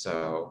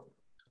 So,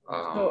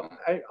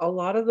 a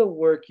lot of the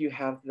work you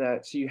have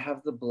that, so you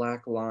have the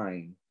black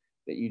line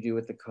that you do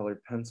with the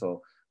colored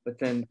pencil, but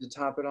then to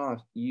top it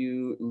off,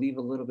 you leave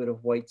a little bit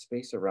of white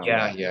space around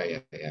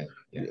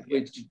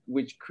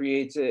which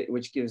creates it,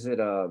 which gives it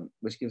a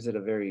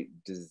very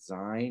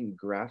design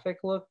graphic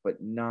look,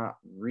 but not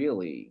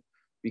really,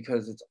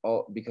 because it's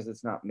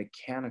not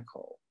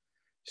mechanical.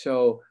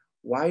 So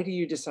why do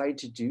you decide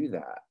to do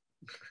that?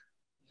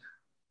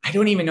 I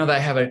don't even know that I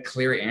have a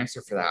clear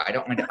answer for that. I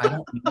don't know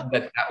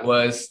that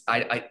was,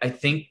 I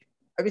think.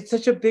 I mean, it's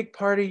such a big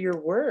part of your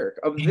work.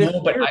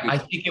 But I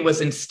think it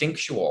was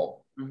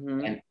instinctual,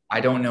 and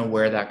I don't know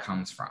where that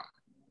comes from.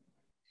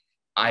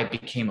 I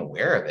became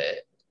aware of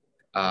it.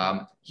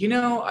 A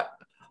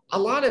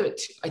lot of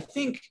it, I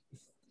think,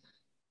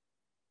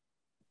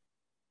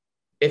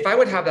 if I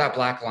would have that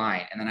black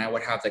line and then I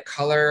would have the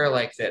color,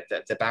 like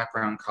the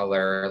background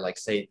color, like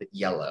say the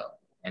yellow,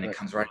 and it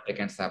comes right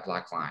against that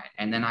black line.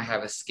 And then I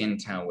have a skin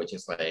tone, which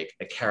is like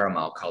a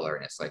caramel color,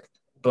 and it's like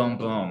boom,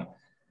 boom.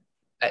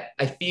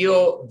 I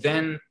feel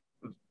then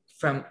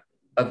from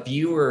a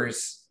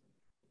viewer's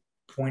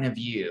point of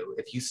view,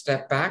 if you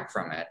step back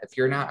from it, if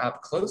you're not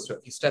up close to it,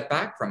 if you step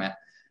back from it,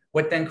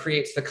 what then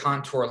creates the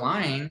contour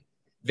line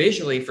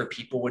visually for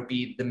people would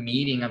be the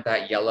meeting of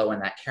that yellow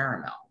and that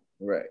caramel.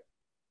 Right.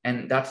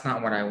 And that's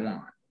not what I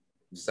want.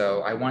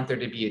 So I want there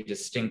to be a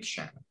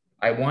distinction.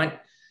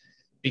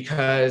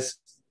 Because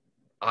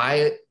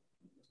I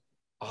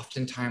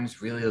oftentimes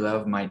really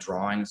love my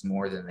drawings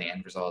more than the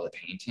end result of the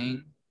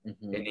painting.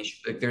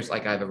 I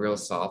have a real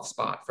soft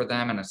spot for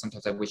them, and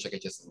sometimes I wish I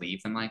could just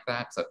leave them like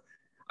that. So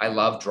I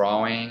love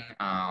drawing,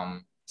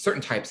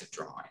 certain types of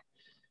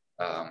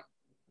drawing.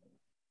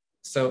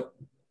 So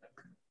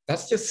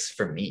that's just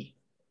for me.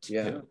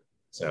 Yeah.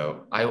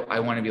 So I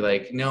want to be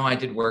like, no, I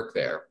did work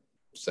there.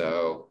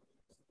 So,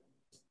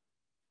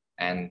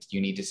 and you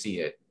need to see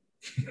it.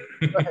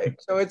 Right.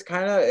 So it's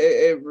kind of,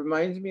 it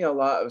reminds me a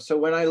lot of, so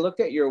when I looked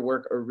at your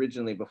work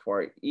originally,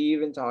 before I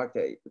even talked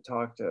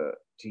to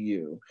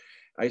you,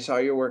 I saw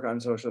your work on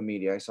social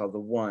media. I saw the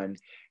one,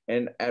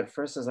 and at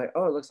first I was like,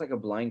 oh, it looks like a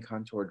blind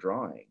contour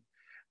drawing.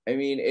 I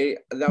mean,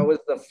 that was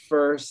the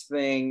first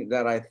thing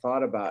that I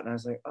thought about, and I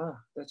was like, oh,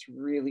 that's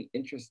really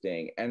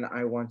interesting, and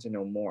I want to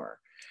know more.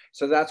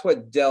 So that's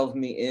what delved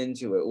me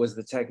into it, was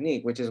the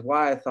technique, which is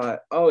why I thought,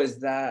 oh,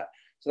 so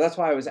that's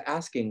why I was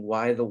asking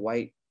why the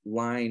white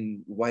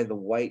line, why the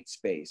white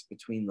space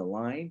between the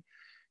line,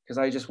 because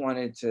I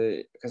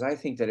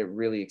think that it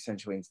really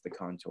accentuates the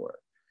contour,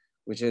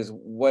 which is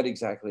what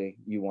exactly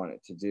you want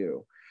it to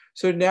do.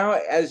 So now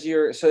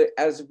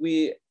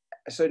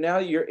so now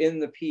you're in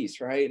the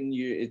piece, right? And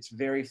it's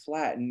very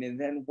flat. And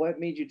then what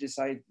made you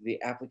decide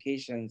the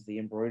applications, the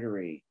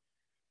embroidery?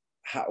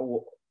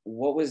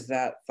 What was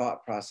that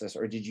thought process?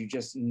 Or did you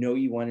just know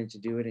you wanted to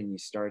do it and you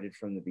started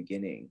from the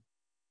beginning?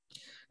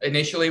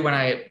 Initially, when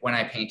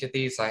I painted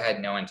these, I had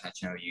no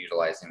intention of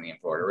utilizing the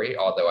embroidery,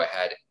 although I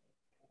had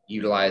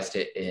utilized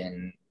it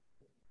in,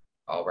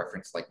 I'll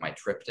reference like my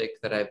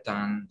triptych that I've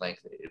done,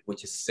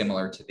 which is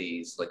similar to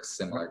these,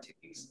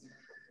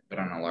 but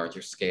on a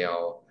larger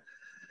scale.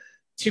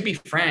 To be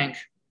frank,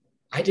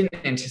 I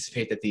didn't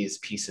anticipate that these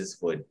pieces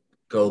would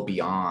go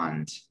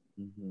beyond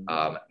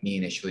me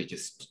initially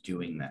just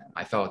doing them.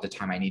 I felt at the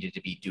time I needed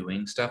to be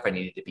doing stuff. I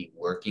needed to be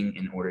working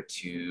in order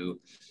to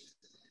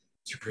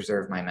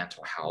preserve my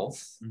mental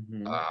health.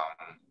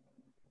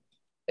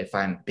 If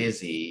I'm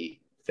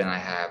busy, then I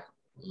have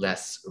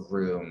less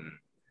room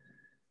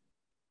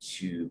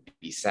to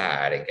be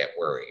sad and get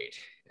worried.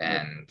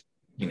 And,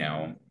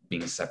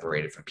 being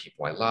separated from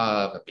people I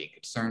love and being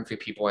concerned for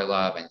people I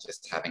love, and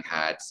just having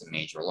had some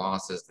major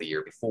losses the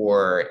year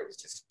before, it was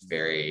just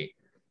very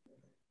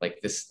like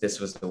this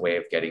was the way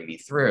of getting me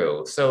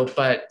through. So,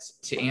 but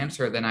to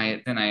answer, then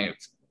I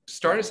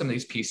started some of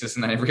these pieces,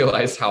 and then I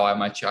realized how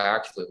much I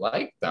actually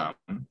liked them.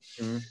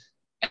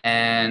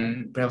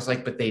 But I was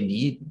like, but they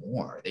need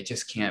more. They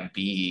just can't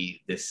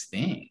be this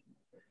thing.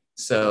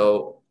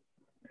 So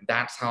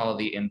that's how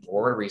the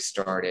embroidery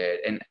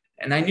started.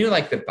 And I knew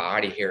like the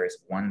body here is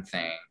one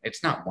thing.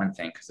 It's not one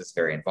thing because it's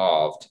very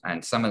involved.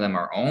 And some of them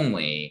are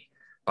only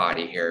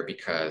body hair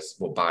because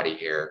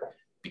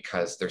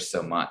there's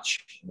so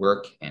much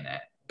work in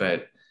it.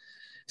 But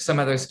some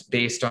others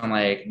based on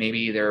like,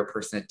 maybe they're a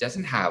person that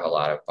doesn't have a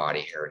lot of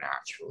body hair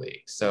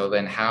naturally. So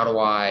then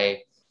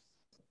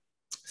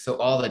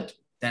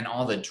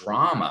all the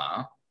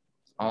drama,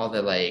 all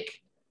the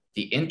like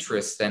the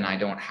interest, then I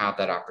don't have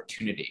that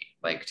opportunity,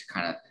 like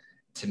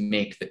to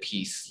make the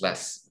piece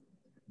less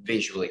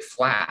visually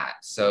flat.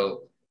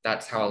 So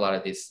that's how a lot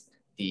of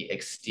the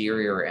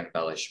exterior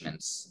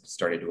embellishments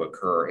started to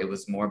occur. It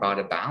was more about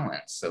a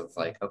balance of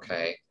like,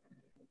 okay.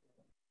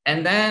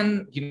 And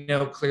then,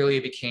 clearly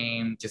it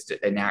became just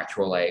a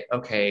natural, like,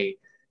 okay,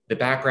 the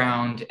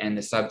background and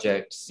the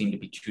subject seem to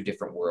be two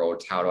different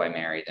worlds. How do I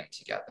marry them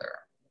together?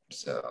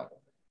 So,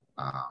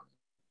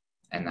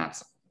 and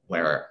that's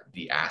where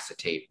the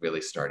acetate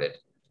really started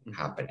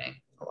happening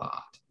a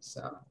lot.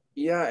 So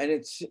yeah,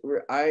 and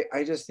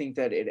I just think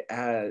that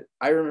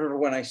I remember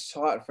when I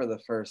saw it for the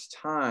first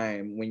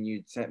time, when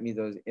you sent me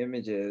those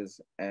images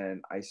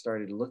and I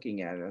started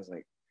looking at it, I was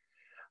like,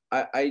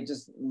 I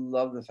just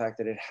love the fact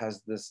that it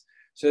has this,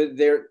 so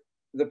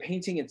the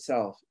painting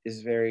itself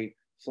is very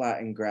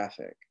flat and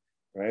graphic,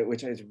 right?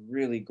 Which is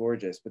really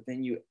gorgeous. But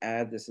then you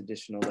add this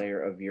additional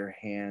layer of your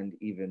hand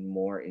even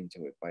more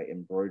into it by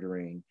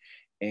embroidering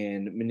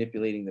and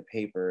manipulating the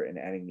paper and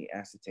adding the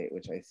acetate,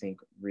 which I think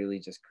really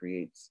just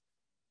creates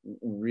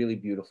really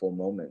beautiful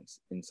moments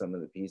in some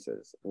of the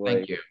pieces.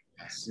 Thank you.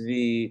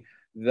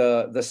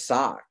 The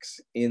socks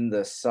in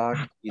the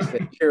sock piece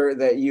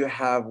that you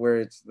have, where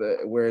it's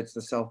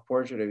the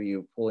self-portrait of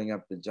you pulling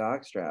up the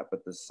jock strap,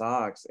 but the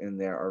socks in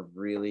there are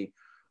really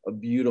a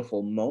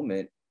beautiful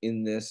moment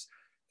in this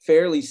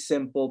fairly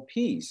simple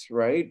piece,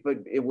 right? But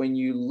when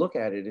you look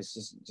at it, it's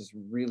just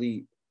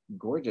really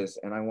gorgeous,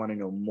 and I want to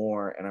know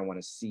more, and I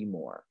want to see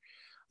more.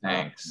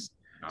 Thanks.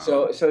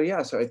 So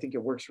I think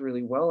it works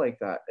really well like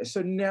that.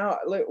 So now,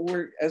 like,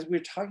 we're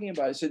talking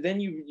about it, so then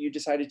you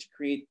decided to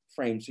create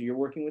frames. So you're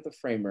working with a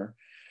framer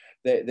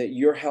that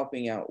you're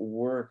helping out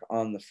work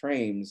on the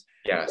frames.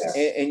 Yes.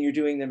 And you're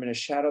doing them in a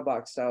shadow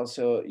box style.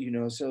 So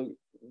so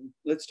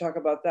let's talk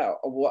about that.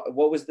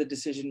 What was the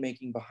decision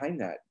making behind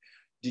that?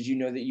 Did you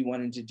know that you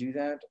wanted to do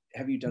that?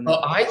 Have you done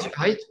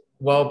that?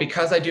 Well,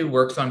 because I do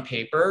works on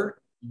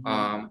paper,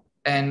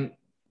 and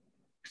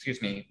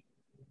excuse me.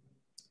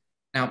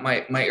 Now,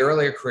 my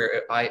earlier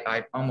career,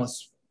 I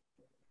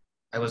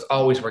was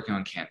always working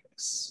on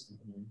canvas,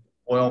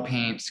 oil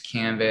paints,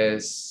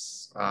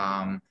 canvas.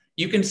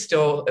 You can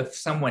still, if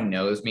someone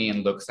knows me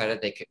and looks at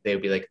it, they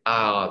would be like,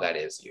 "Oh, that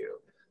is you,"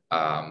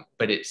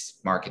 but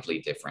it's markedly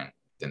different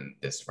than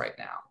this right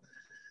now.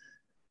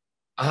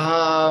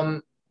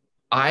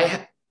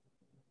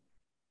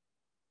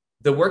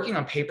 The working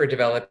on paper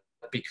developed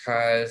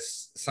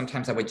because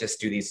sometimes I would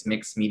just do these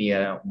mixed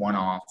media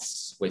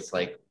one-offs with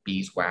like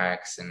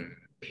beeswax and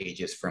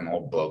pages from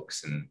old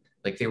books, and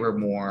like they were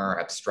more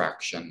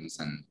abstractions,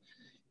 and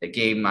it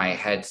gave my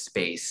head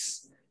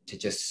space to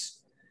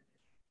just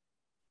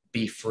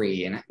be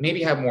free and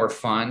maybe have more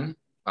fun.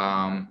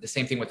 The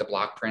same thing with the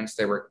block prints.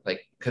 They were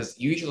like, because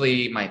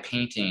usually my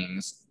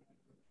paintings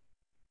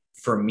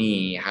for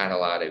me had a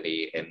lot of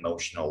the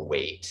emotional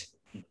weight.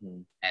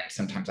 And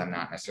sometimes I'm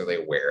not necessarily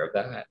aware of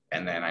that.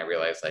 And then I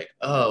realize like,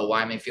 oh,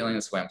 why am I feeling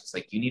this way? I'm just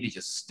like, you need to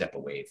just step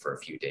away for a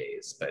few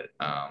days.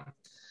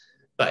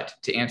 But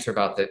to answer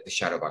about the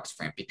shadow box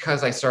frame,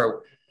 because I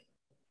started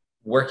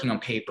working on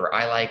paper,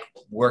 I like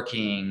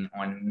working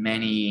on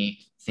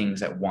many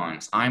things at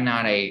once. I'm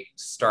not a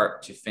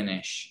start to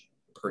finish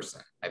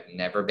person. I've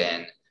never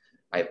been.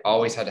 I've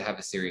always had to have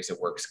a series of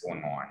works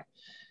going on.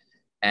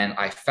 And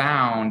I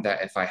found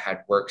that if I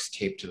had works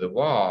taped to the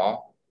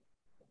wall,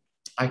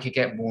 I could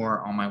get more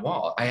on my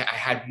wall. I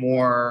had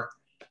more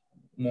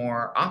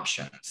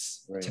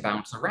options to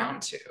bounce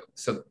around to.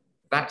 So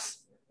that's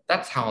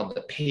how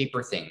the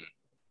paper thing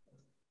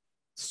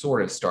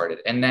sort of started.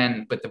 And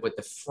then, but with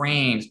the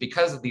frames,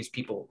 because of these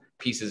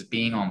pieces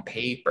being on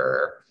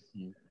paper,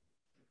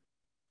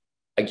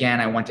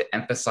 again, I want to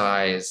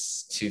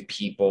emphasize to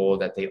people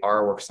that they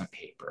are works on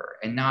paper,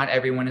 and not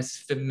everyone is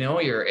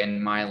familiar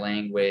in my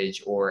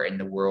language or in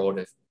the world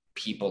of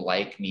people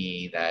like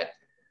me that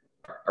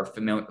are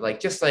familiar. Like,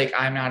 just like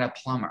I'm not a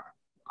plumber,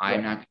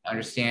 I'm not going to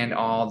understand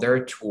all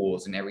their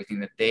tools and everything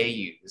that they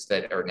use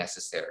that are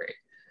necessary.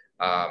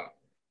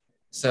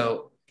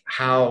 So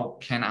how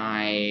can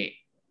I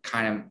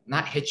kind of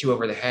not hit you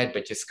over the head,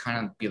 but just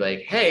kind of be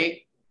like,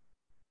 hey,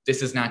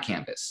 this is not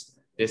canvas,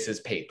 this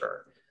is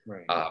paper.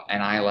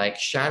 And I like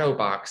shadow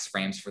box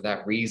frames for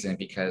that reason,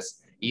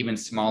 because even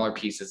smaller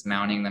pieces,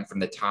 mounting them from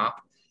the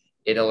top,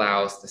 it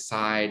allows the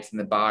sides and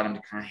the bottom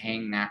to kind of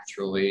hang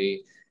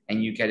naturally,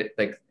 and you get it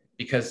like,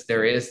 because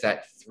there is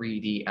that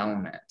 3D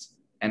element.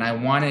 And I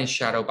wanted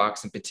shadow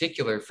box in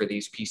particular for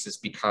these pieces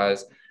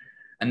because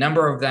a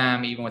number of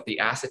them, even with the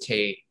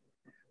acetate,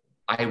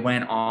 I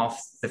went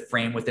off the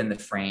frame within the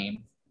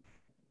frame.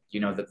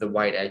 The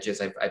white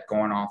edges, I've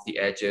gone off the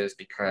edges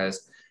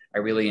because I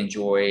really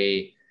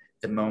enjoy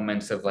the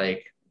moments of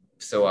like,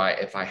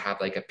 if I have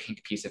like a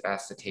pink piece of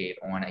acetate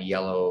on a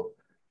yellow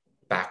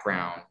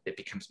background, it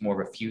becomes more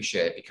of a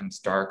fuchsia, it becomes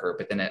darker,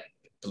 but then it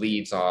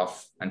bleeds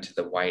off onto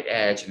the white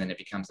edge, and then it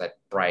becomes that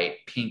bright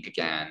pink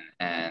again.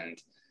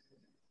 And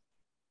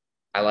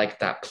I like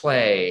that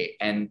play.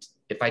 And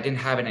if I didn't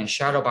have it in a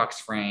shadow box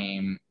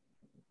frame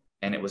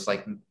and it was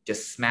like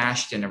just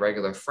smashed in a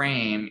regular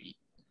frame,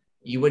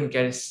 you wouldn't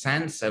get a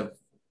sense of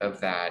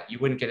that. You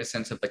wouldn't get a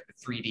sense of like the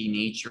 3D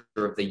nature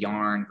of the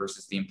yarn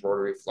versus the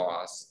embroidery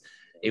floss.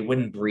 It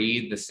wouldn't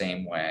breathe the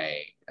same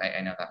way.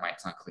 I know that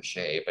might sound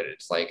cliche, but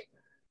it's like,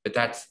 but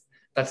that's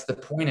the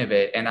point of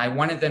it. And I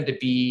wanted them to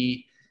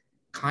be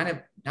kind of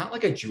not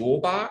like a jewel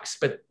box,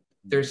 but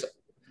there's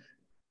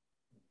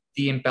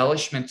the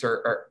embellishments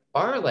are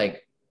are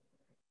like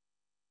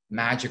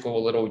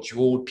magical little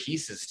jeweled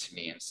pieces to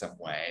me in some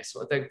way.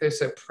 So like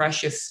there's a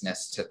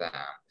preciousness to them,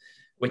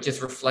 which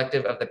is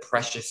reflective of the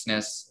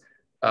preciousness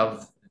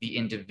of the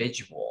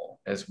individual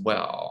as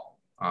well.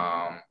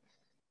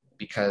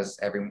 Because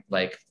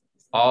like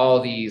all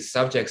these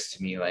subjects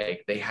to me,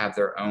 like they have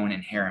their own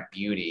inherent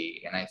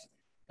beauty. And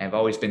I've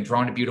always been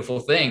drawn to beautiful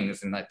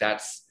things. And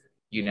that's,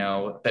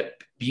 that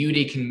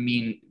beauty can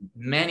mean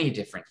many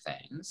different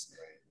things.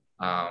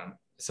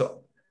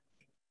 So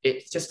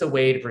it's just a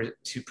way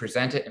to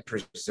present it and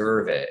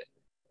preserve it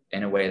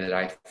in a way that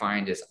I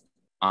find is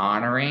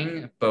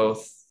honoring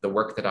both the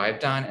work that I've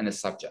done and the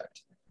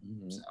subject.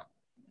 Mm-hmm. So.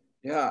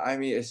 Yeah, I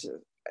mean,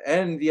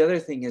 and the other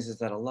thing is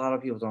that a lot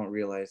of people don't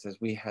realize, as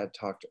we had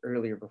talked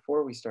earlier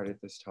before we started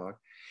this talk,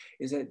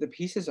 is that the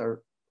pieces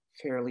are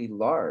fairly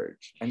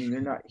large. I mean,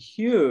 they're not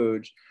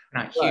huge,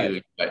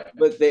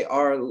 but they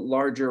are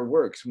larger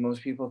works.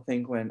 Most people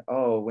think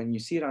when you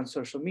see it on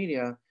social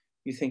media,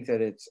 you think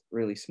that it's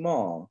really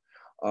small.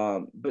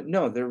 But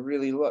no, they're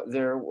really,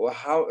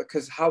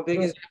 because how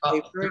big is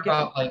the paper again?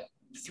 About like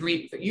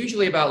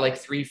usually about like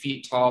 3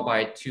 feet tall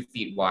by 2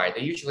 feet wide.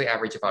 They usually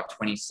average about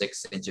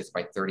 26 inches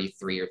by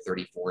 33 or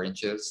 34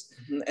 inches.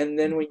 And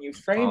then when you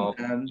frame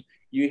them,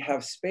 you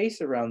have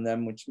space around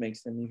them, which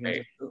makes them even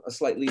just a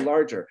slightly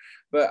larger.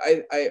 But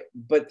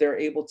but they're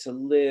able to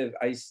live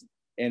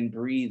and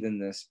breathe in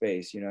this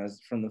space.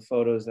 As from the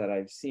photos that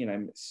I've seen,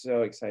 I'm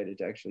so excited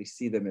to actually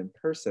see them in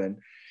person.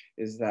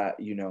 Is that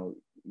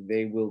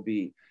they will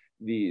be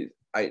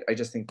I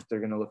just think that they're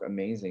going to look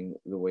amazing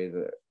the way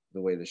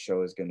the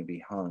show is going to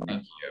be hung.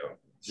 Thank you.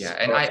 Yeah,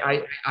 and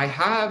I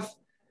have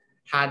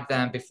had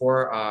them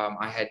before.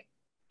 I had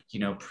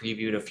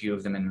previewed a few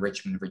of them in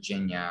Richmond,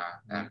 Virginia,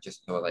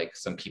 just so like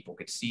some people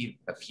could see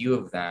a few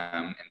of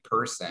them in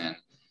person.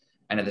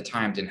 And at the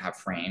time didn't have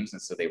frames,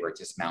 and so they were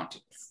just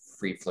mounted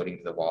free floating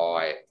to the wall.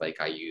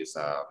 I use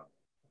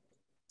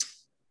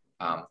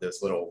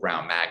those little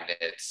round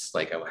magnets,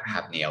 like I would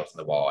have nails in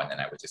the wall, and then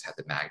I would just have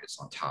the magnets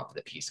on top of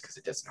the piece because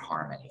it doesn't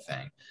harm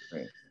anything.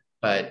 Right.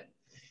 But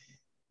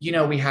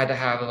we had to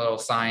have a little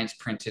signs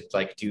printed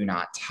like "Do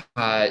not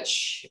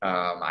touch."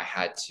 I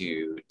had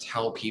to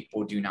tell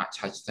people do not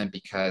touch them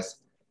because,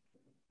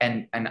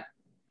 and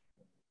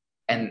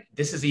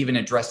this is even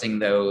addressing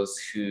those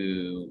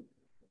who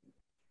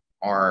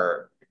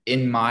are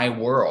in my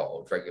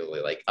world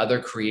regularly, like other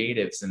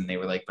creatives, and they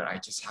were like, "But I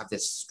just have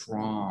this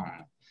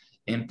strong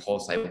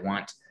impulse. I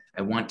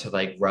want to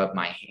like rub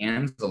my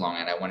hands along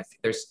it. I want to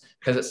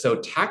because it's so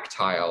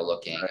tactile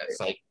looking. Right. It's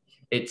like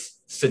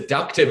it's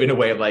seductive in a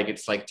way, like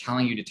it's like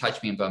telling you to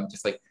touch me, but I'm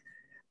just like,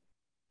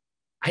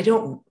 I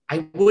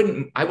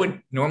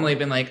would normally have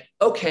been like,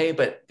 okay,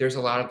 but there's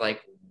a lot of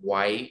like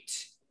white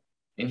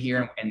in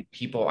here, and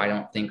people I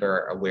don't think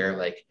are aware,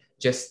 like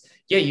just,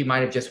 yeah, you might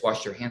have just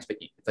washed your hands, but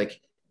it's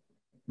like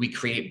we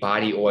create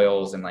body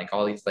oils and like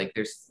all these, like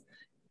there's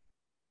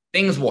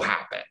things will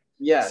happen.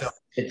 Yes. So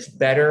it's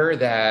better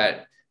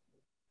that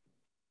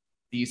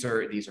these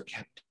are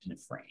kept in a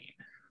frame.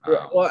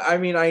 Well, I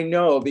mean, I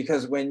know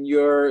because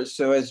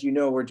so as you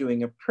know, we're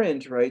doing a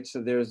print, right?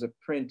 So there's a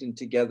print, and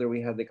together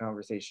we had the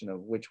conversation of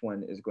which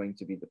one is going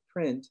to be the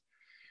print.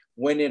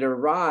 When it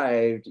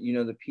arrived,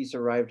 the piece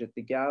arrived at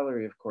the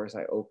gallery, of course,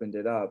 I opened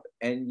it up.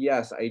 And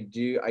yes, I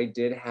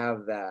did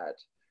have that.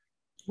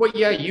 Well,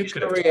 yeah, you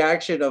could have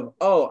reaction of,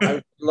 I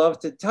would love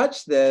to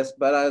touch this,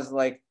 but I was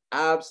like,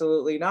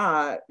 absolutely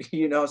not,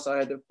 so I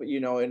had to,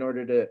 in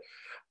order to,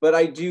 but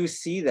I do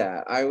see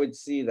that. I would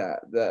see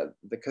that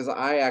because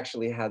I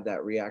actually had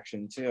that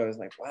reaction too. I was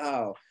like,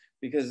 wow,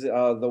 because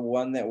the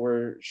one that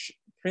we're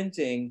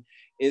printing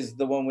is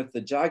the one with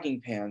the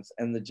jogging pants,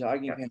 and the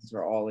jogging pants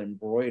are all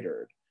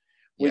embroidered,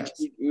 which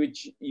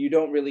you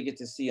don't really get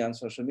to see on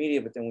social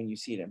media. But then when you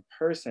see it in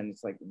person,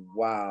 it's like,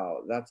 wow,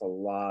 that's a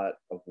lot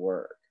of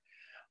work.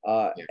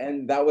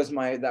 And that was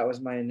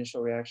my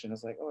initial reaction. I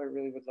was like, I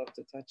really would love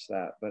to touch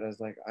that, but I was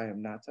like, I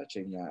am not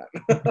touching that.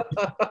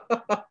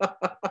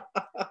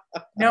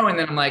 No, and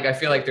then I'm like, I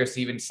feel like there's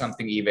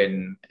something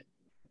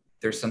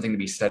to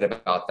be said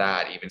about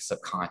that, even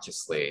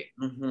subconsciously.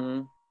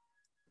 Mm-hmm.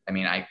 I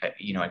mean, I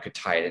could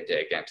tie it into,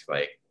 again, to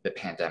like the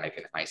pandemic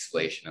and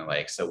isolation, and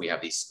like, so we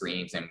have these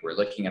screens and we're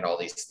looking at all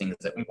these things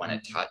that we want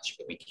to touch,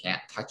 but we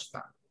can't touch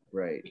them.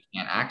 Right. We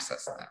can't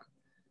access them.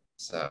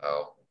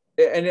 So.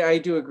 And I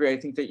do agree. I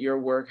think that your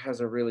work has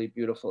a really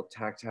beautiful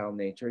tactile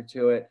nature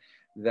to it,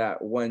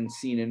 that when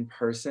seen in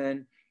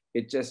person,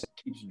 it just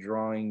keeps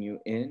drawing you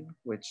in,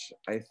 which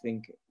I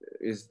think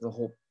is the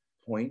whole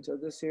point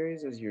of the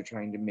series, is you're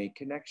trying to make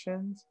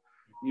connections,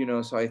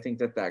 so I think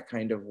that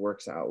kind of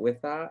works out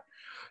with that.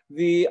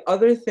 The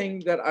other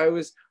thing that I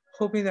was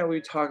hoping that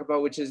we talk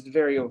about, which is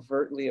very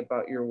overtly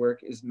about your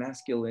work, is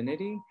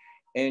masculinity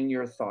and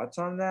your thoughts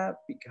on that,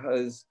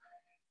 because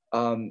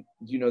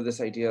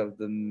this idea of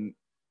the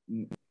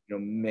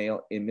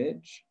male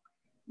image,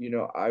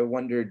 I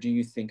wonder, do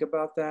you think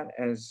about that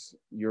as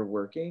you're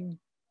working,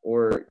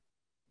 or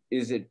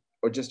is it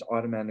just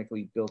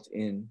automatically built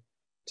in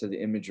to the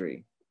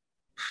imagery?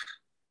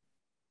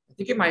 I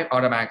think it might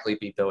automatically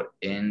be built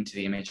into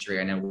the imagery.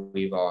 I know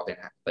we've all been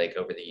like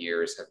over the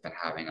years have been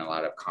having a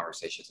lot of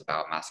conversations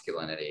about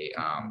masculinity.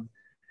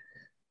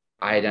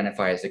 I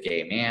identify as a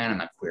gay man.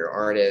 I'm a queer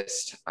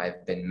artist.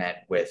 I've been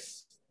met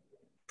with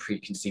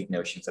preconceived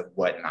notions of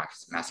what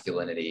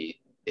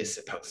masculinity is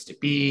supposed to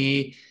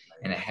be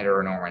in a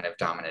heteronormative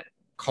dominant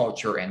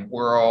culture and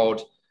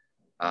world.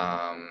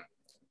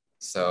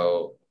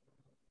 So,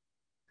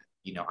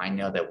 you know, I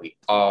know that we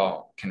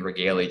all can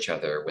regale each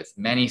other with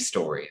many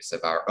stories of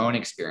our own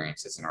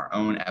experiences and our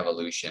own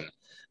evolution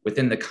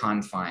within the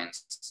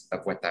confines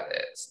of what that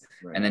is.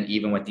 Right. And then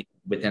even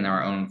within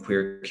our own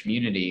queer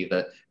community,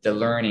 the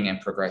learning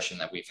and progression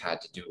that we've had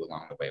to do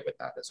along the way with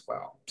that as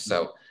well.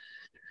 So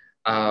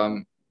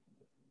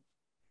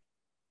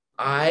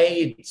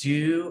I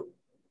do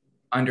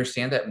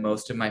understand that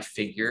most of my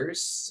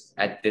figures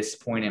at this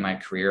point in my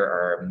career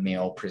are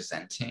male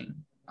presenting.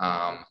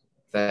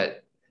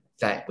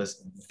 That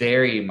was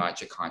very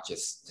much a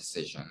conscious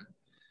decision,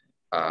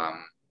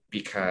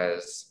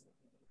 because,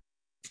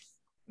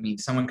 I mean,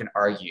 someone can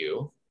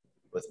argue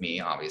with me,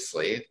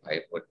 obviously. I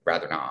would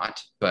rather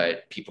not,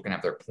 but people can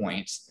have their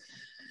points.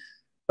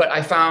 But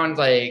I found,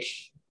 like,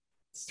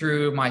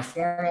 through my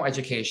formal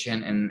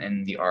education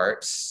in the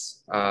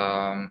arts,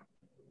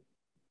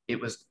 it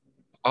was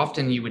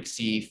often you would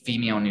see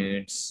female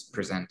nudes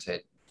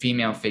presented,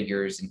 female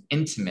figures in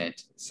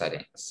intimate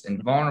settings,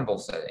 in vulnerable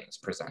settings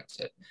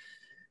presented.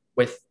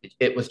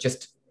 It was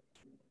just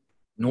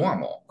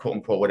normal, quote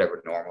unquote,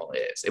 whatever normal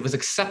is. It was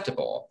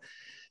acceptable.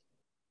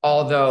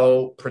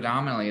 Although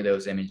predominantly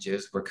those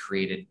images were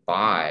created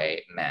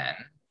by men,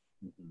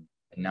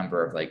 a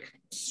number of like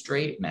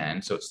straight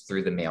men, so it's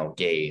through the male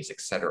gaze,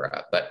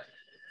 etc. But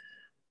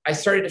I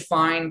started to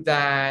find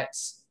that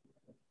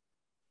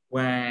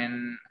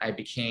when I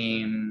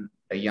became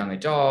a young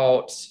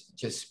adult,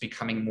 just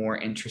becoming more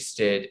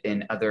interested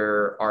in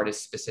other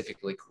artists,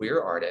 specifically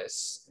queer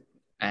artists,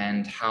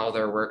 and how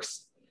their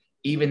works,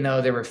 even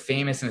though they were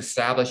famous and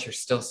established, are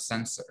still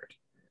censored.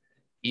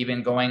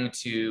 Even going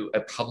to a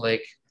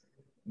public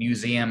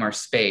museum or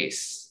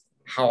space,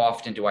 how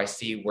often do I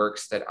see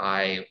works that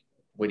I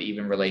would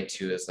even relate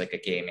to as like a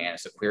gay man,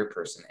 as a queer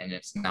person? And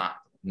it's not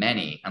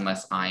many,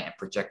 unless I am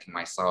projecting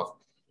myself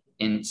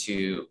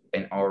into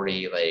an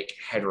already like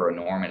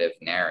heteronormative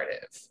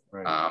narrative,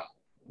 right.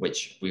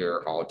 Which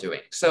we're all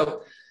doing.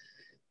 So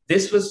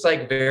this was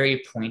like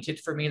very pointed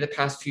for me the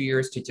past few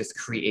years to just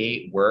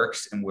create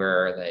works and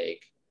where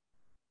like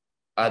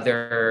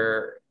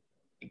other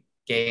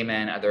gay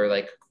men, other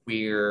like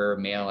queer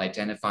male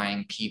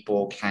identifying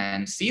people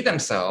can see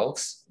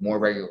themselves more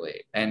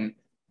regularly. And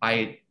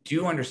I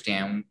do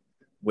understand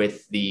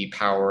with the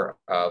power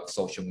of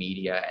social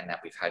media and that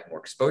we've had more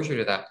exposure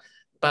to that.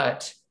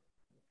 But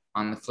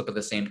on the flip of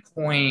the same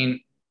coin,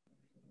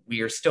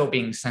 we are still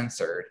being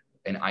censored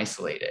and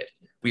isolated.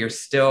 We are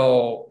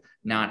still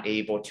not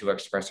able to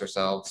express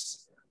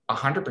ourselves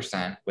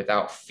 100%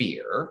 without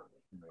fear.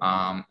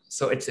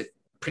 So it's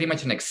pretty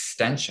much an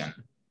extension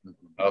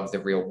of the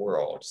real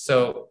world.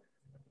 So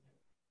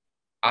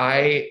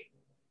I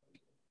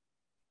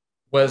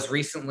was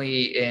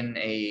recently in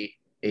a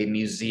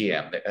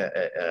museum.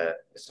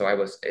 So I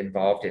was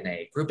involved in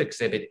a group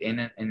exhibit in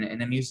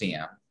a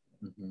museum.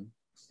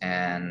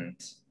 And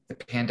the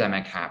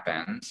pandemic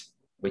happened,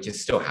 which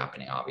is still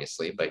happening,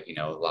 obviously, but, you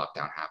know,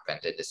 lockdown happened.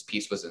 And this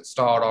piece was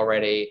installed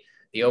already.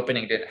 The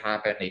opening didn't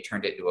happen. They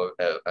turned it into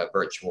a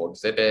virtual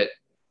exhibit.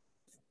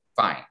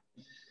 Fine.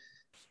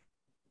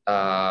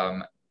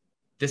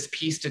 This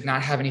piece did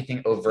not have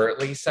anything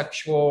overtly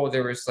sexual.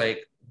 There was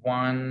like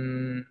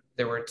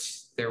there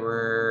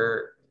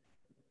were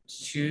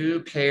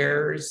two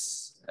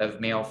pairs of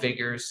male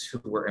figures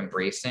who were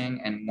embracing,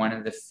 and one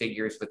of the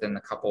figures within the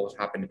couple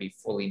happened to be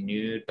fully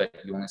nude, but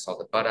you only saw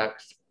the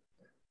buttocks.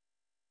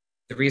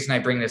 The reason I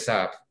bring this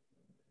up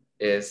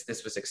is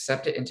this was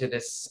accepted into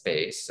this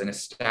space, an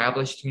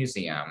established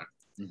museum.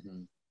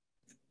 And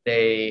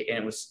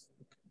it was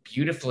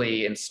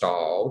beautifully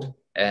installed,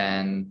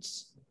 and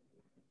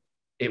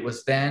it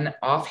was then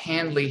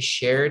offhandedly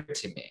shared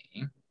to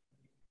me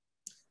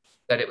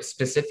that it was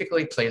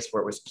specifically placed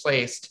where it was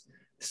placed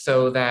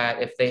so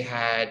that if they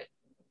had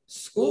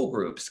school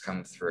groups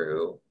come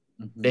through,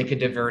 they could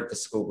divert the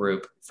school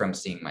group from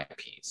seeing my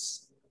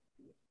piece.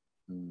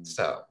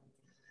 So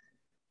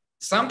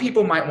some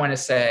people might want to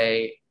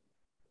say,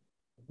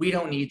 we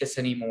don't need this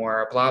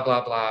anymore, blah,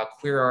 blah, blah.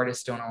 Queer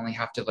artists don't only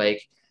have to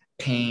like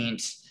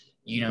paint,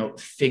 you know,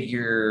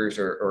 figures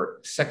or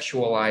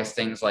sexualize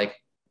things like,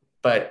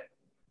 but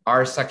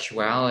our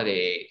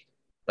sexuality,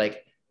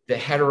 like the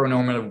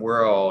heteronormative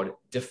world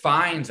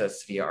defines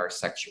us via our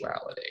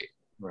sexuality.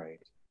 Right.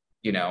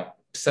 You know,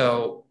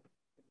 so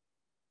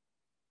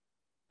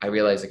I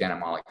realize again,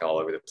 I'm all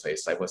over the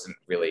place. I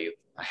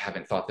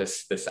haven't thought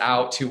this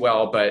out too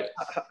well, but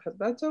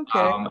that's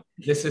okay.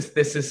 This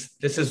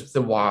is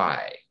the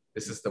why.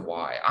 This is the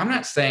why. I'm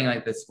not saying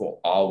like this will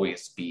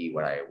always be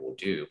what I will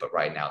do, but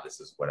right now this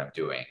is what I'm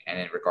doing. And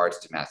in regards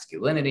to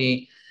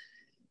masculinity,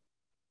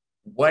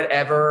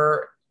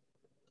 whatever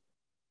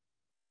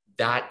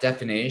that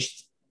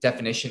definition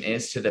definition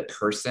is to the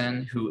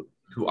person who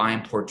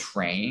I'm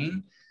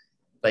portraying,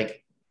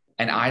 like,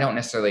 and I don't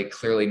necessarily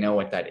clearly know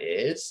what that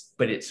is,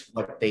 but it's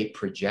what they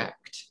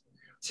project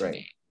to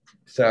me.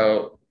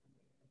 So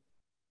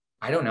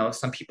I don't know,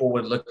 some people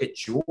would look at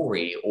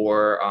jewelry,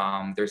 or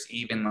there's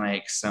even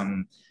like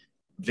some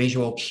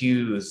visual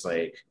cues,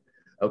 like,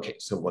 okay,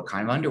 so what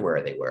kind of underwear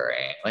are they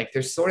wearing? Like,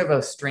 there's sort of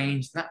a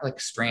strange, not like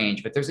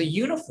strange, but there's a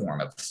uniform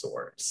of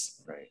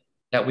sorts, right,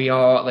 that we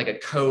all, like a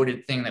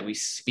coded thing that we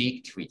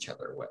speak to each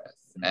other with.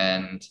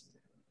 And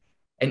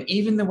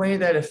even the way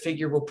that a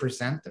figure will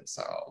present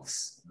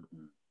themselves,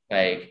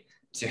 like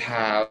to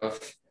have,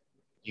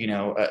 you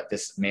know,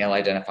 this male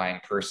identifying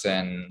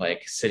person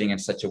like sitting in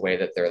such a way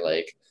that they're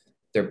like,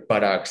 their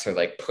buttocks are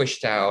like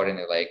pushed out and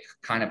they're like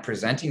kind of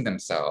presenting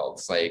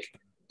themselves like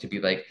to be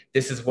like,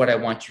 this is what I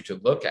want you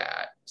to look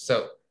at.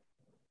 So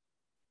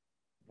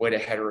would a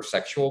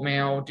heterosexual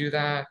male do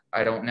that?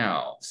 I don't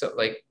know. So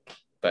like,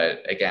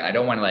 but again, I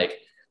don't want to like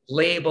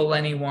label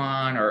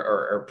anyone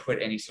or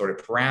put any sort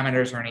of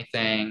parameters or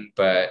anything,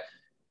 but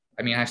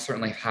I mean, I've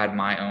certainly had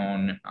my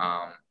own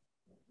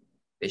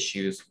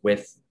issues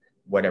with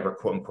whatever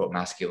quote unquote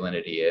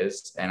masculinity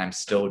is, and I'm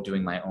still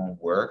doing my own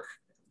work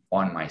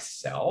on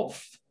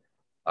myself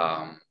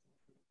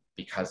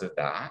because of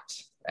that,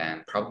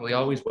 and probably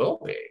always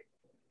will be.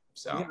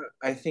 So yeah,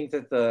 I think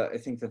that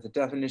the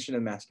definition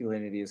of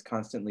masculinity is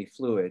constantly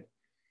fluid,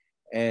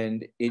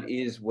 and it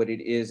is what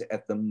it is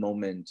at the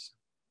moment.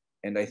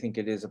 And I think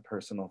it is a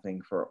personal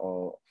thing for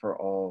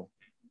all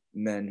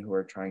men who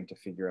are trying to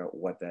figure out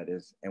what that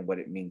is and what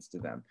it means to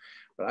them.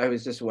 But I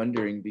was just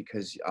wondering,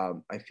 because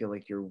I feel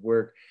like your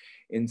work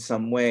in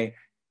some way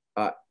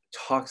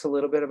talks a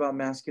little bit about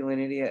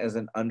masculinity as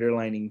an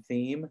underlining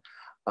theme,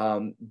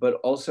 but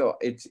also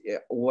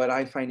what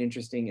I find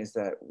interesting is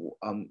that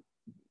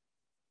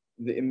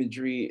the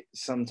imagery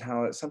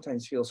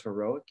sometimes feels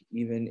heroic,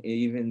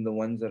 even the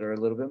ones that are a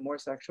little bit more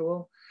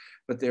sexual,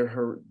 but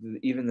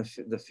even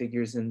the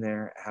figures in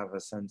there have a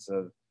sense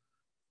of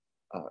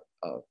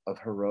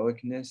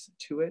heroicness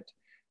to it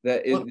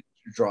that it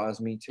draws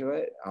me to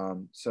it.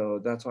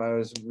 So that's why I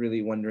was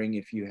really wondering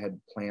if you had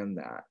planned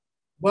that.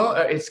 well,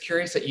 it's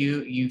curious that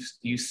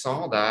you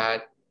saw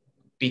that,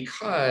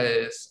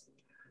 because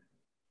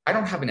I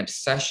don't have an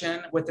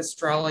obsession with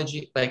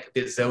astrology, like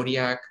the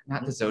zodiac,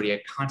 not the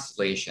zodiac,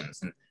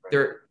 constellations. And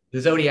the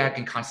zodiac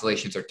and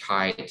constellations are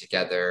tied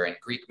together, and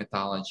Greek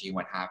mythology,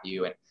 what have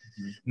you. And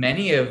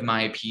many of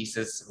my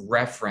pieces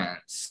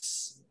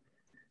reference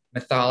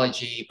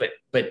mythology,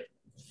 but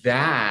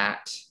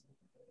that,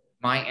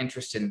 my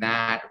interest in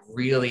that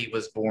really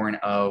was born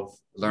of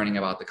learning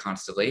about the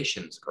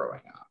constellations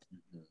growing up,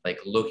 like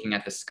looking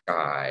at the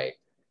sky.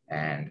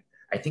 And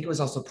I think it was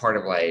also part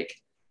of like,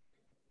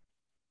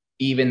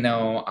 even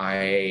though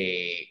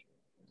I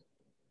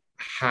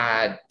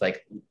had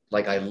like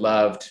I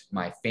loved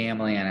my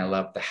family and I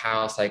loved the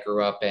house I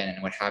grew up in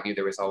and what have you,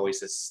 there was always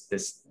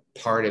this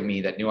part of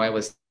me that knew I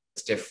was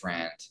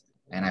different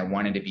and I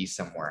wanted to be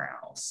somewhere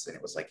else. And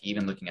it was like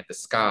even looking at the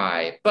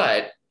sky.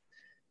 But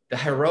the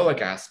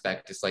heroic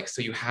aspect is like,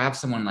 so you have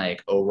someone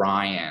like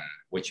Orion,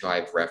 which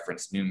I've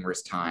referenced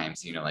numerous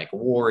times, you know, like a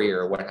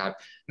warrior or what have,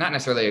 not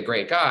necessarily a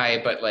great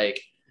guy, but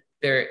like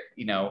they're,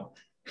 you know,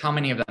 how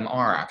many of them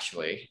are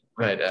actually?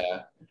 But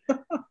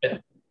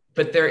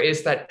there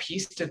is that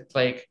piece to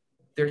like,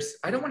 there's,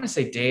 I don't want to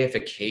say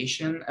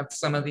deification of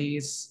some of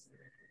these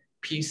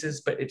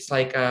pieces, but it's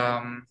like, I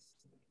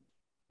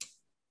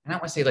don't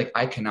want to say like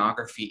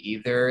iconography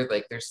either.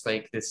 Like there's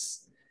like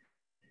this,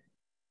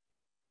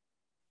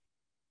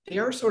 they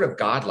are sort of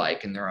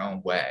godlike in their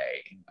own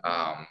way.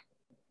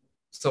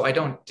 So I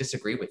don't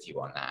disagree with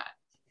you on that.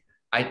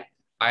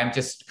 I'm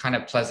just kind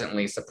of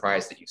pleasantly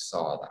surprised that you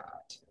saw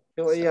that.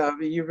 Well, yeah, I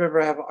mean, you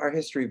remember I have art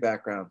history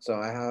background, so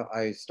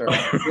I start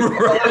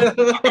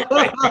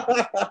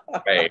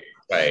right.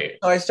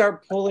 So I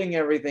start pulling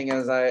everything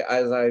as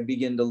I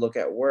begin to look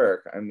at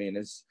work. I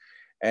mean,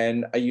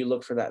 and you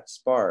look for that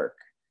spark.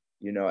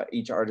 You know,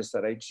 each artist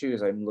that I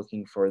choose, I'm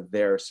looking for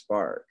their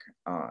spark.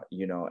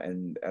 You know,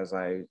 and as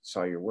I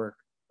saw your work,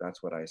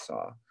 that's what I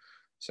saw.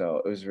 So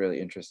it was really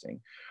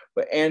interesting.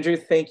 But Andrew,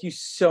 thank you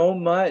so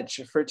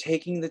much for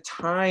taking the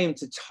time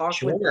to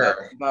talk with us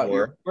about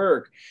your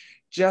work.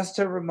 Just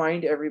to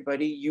remind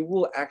everybody, you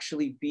will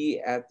actually be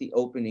at the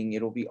opening.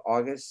 It'll be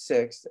August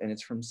 6th, and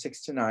it's from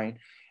 6 to 9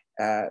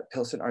 at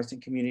Pilsen Arts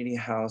and Community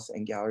House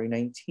and Gallery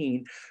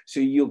 19. So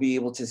you'll be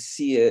able to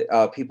see it.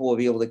 People will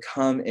be able to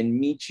come and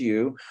meet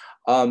you.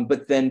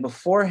 But then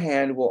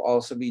beforehand, we'll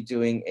also be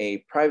doing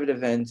a private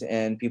event,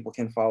 and people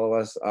can follow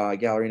us,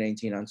 Gallery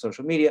 19, on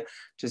social media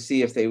to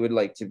see if they would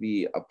like to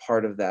be a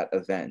part of that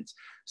event.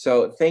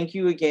 So thank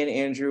you again,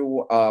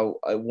 Andrew,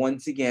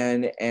 once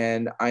again,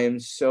 and I am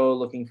so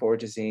looking forward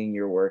to seeing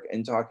your work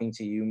and talking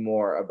to you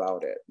more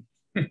about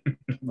it.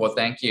 Well,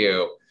 thank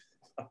you.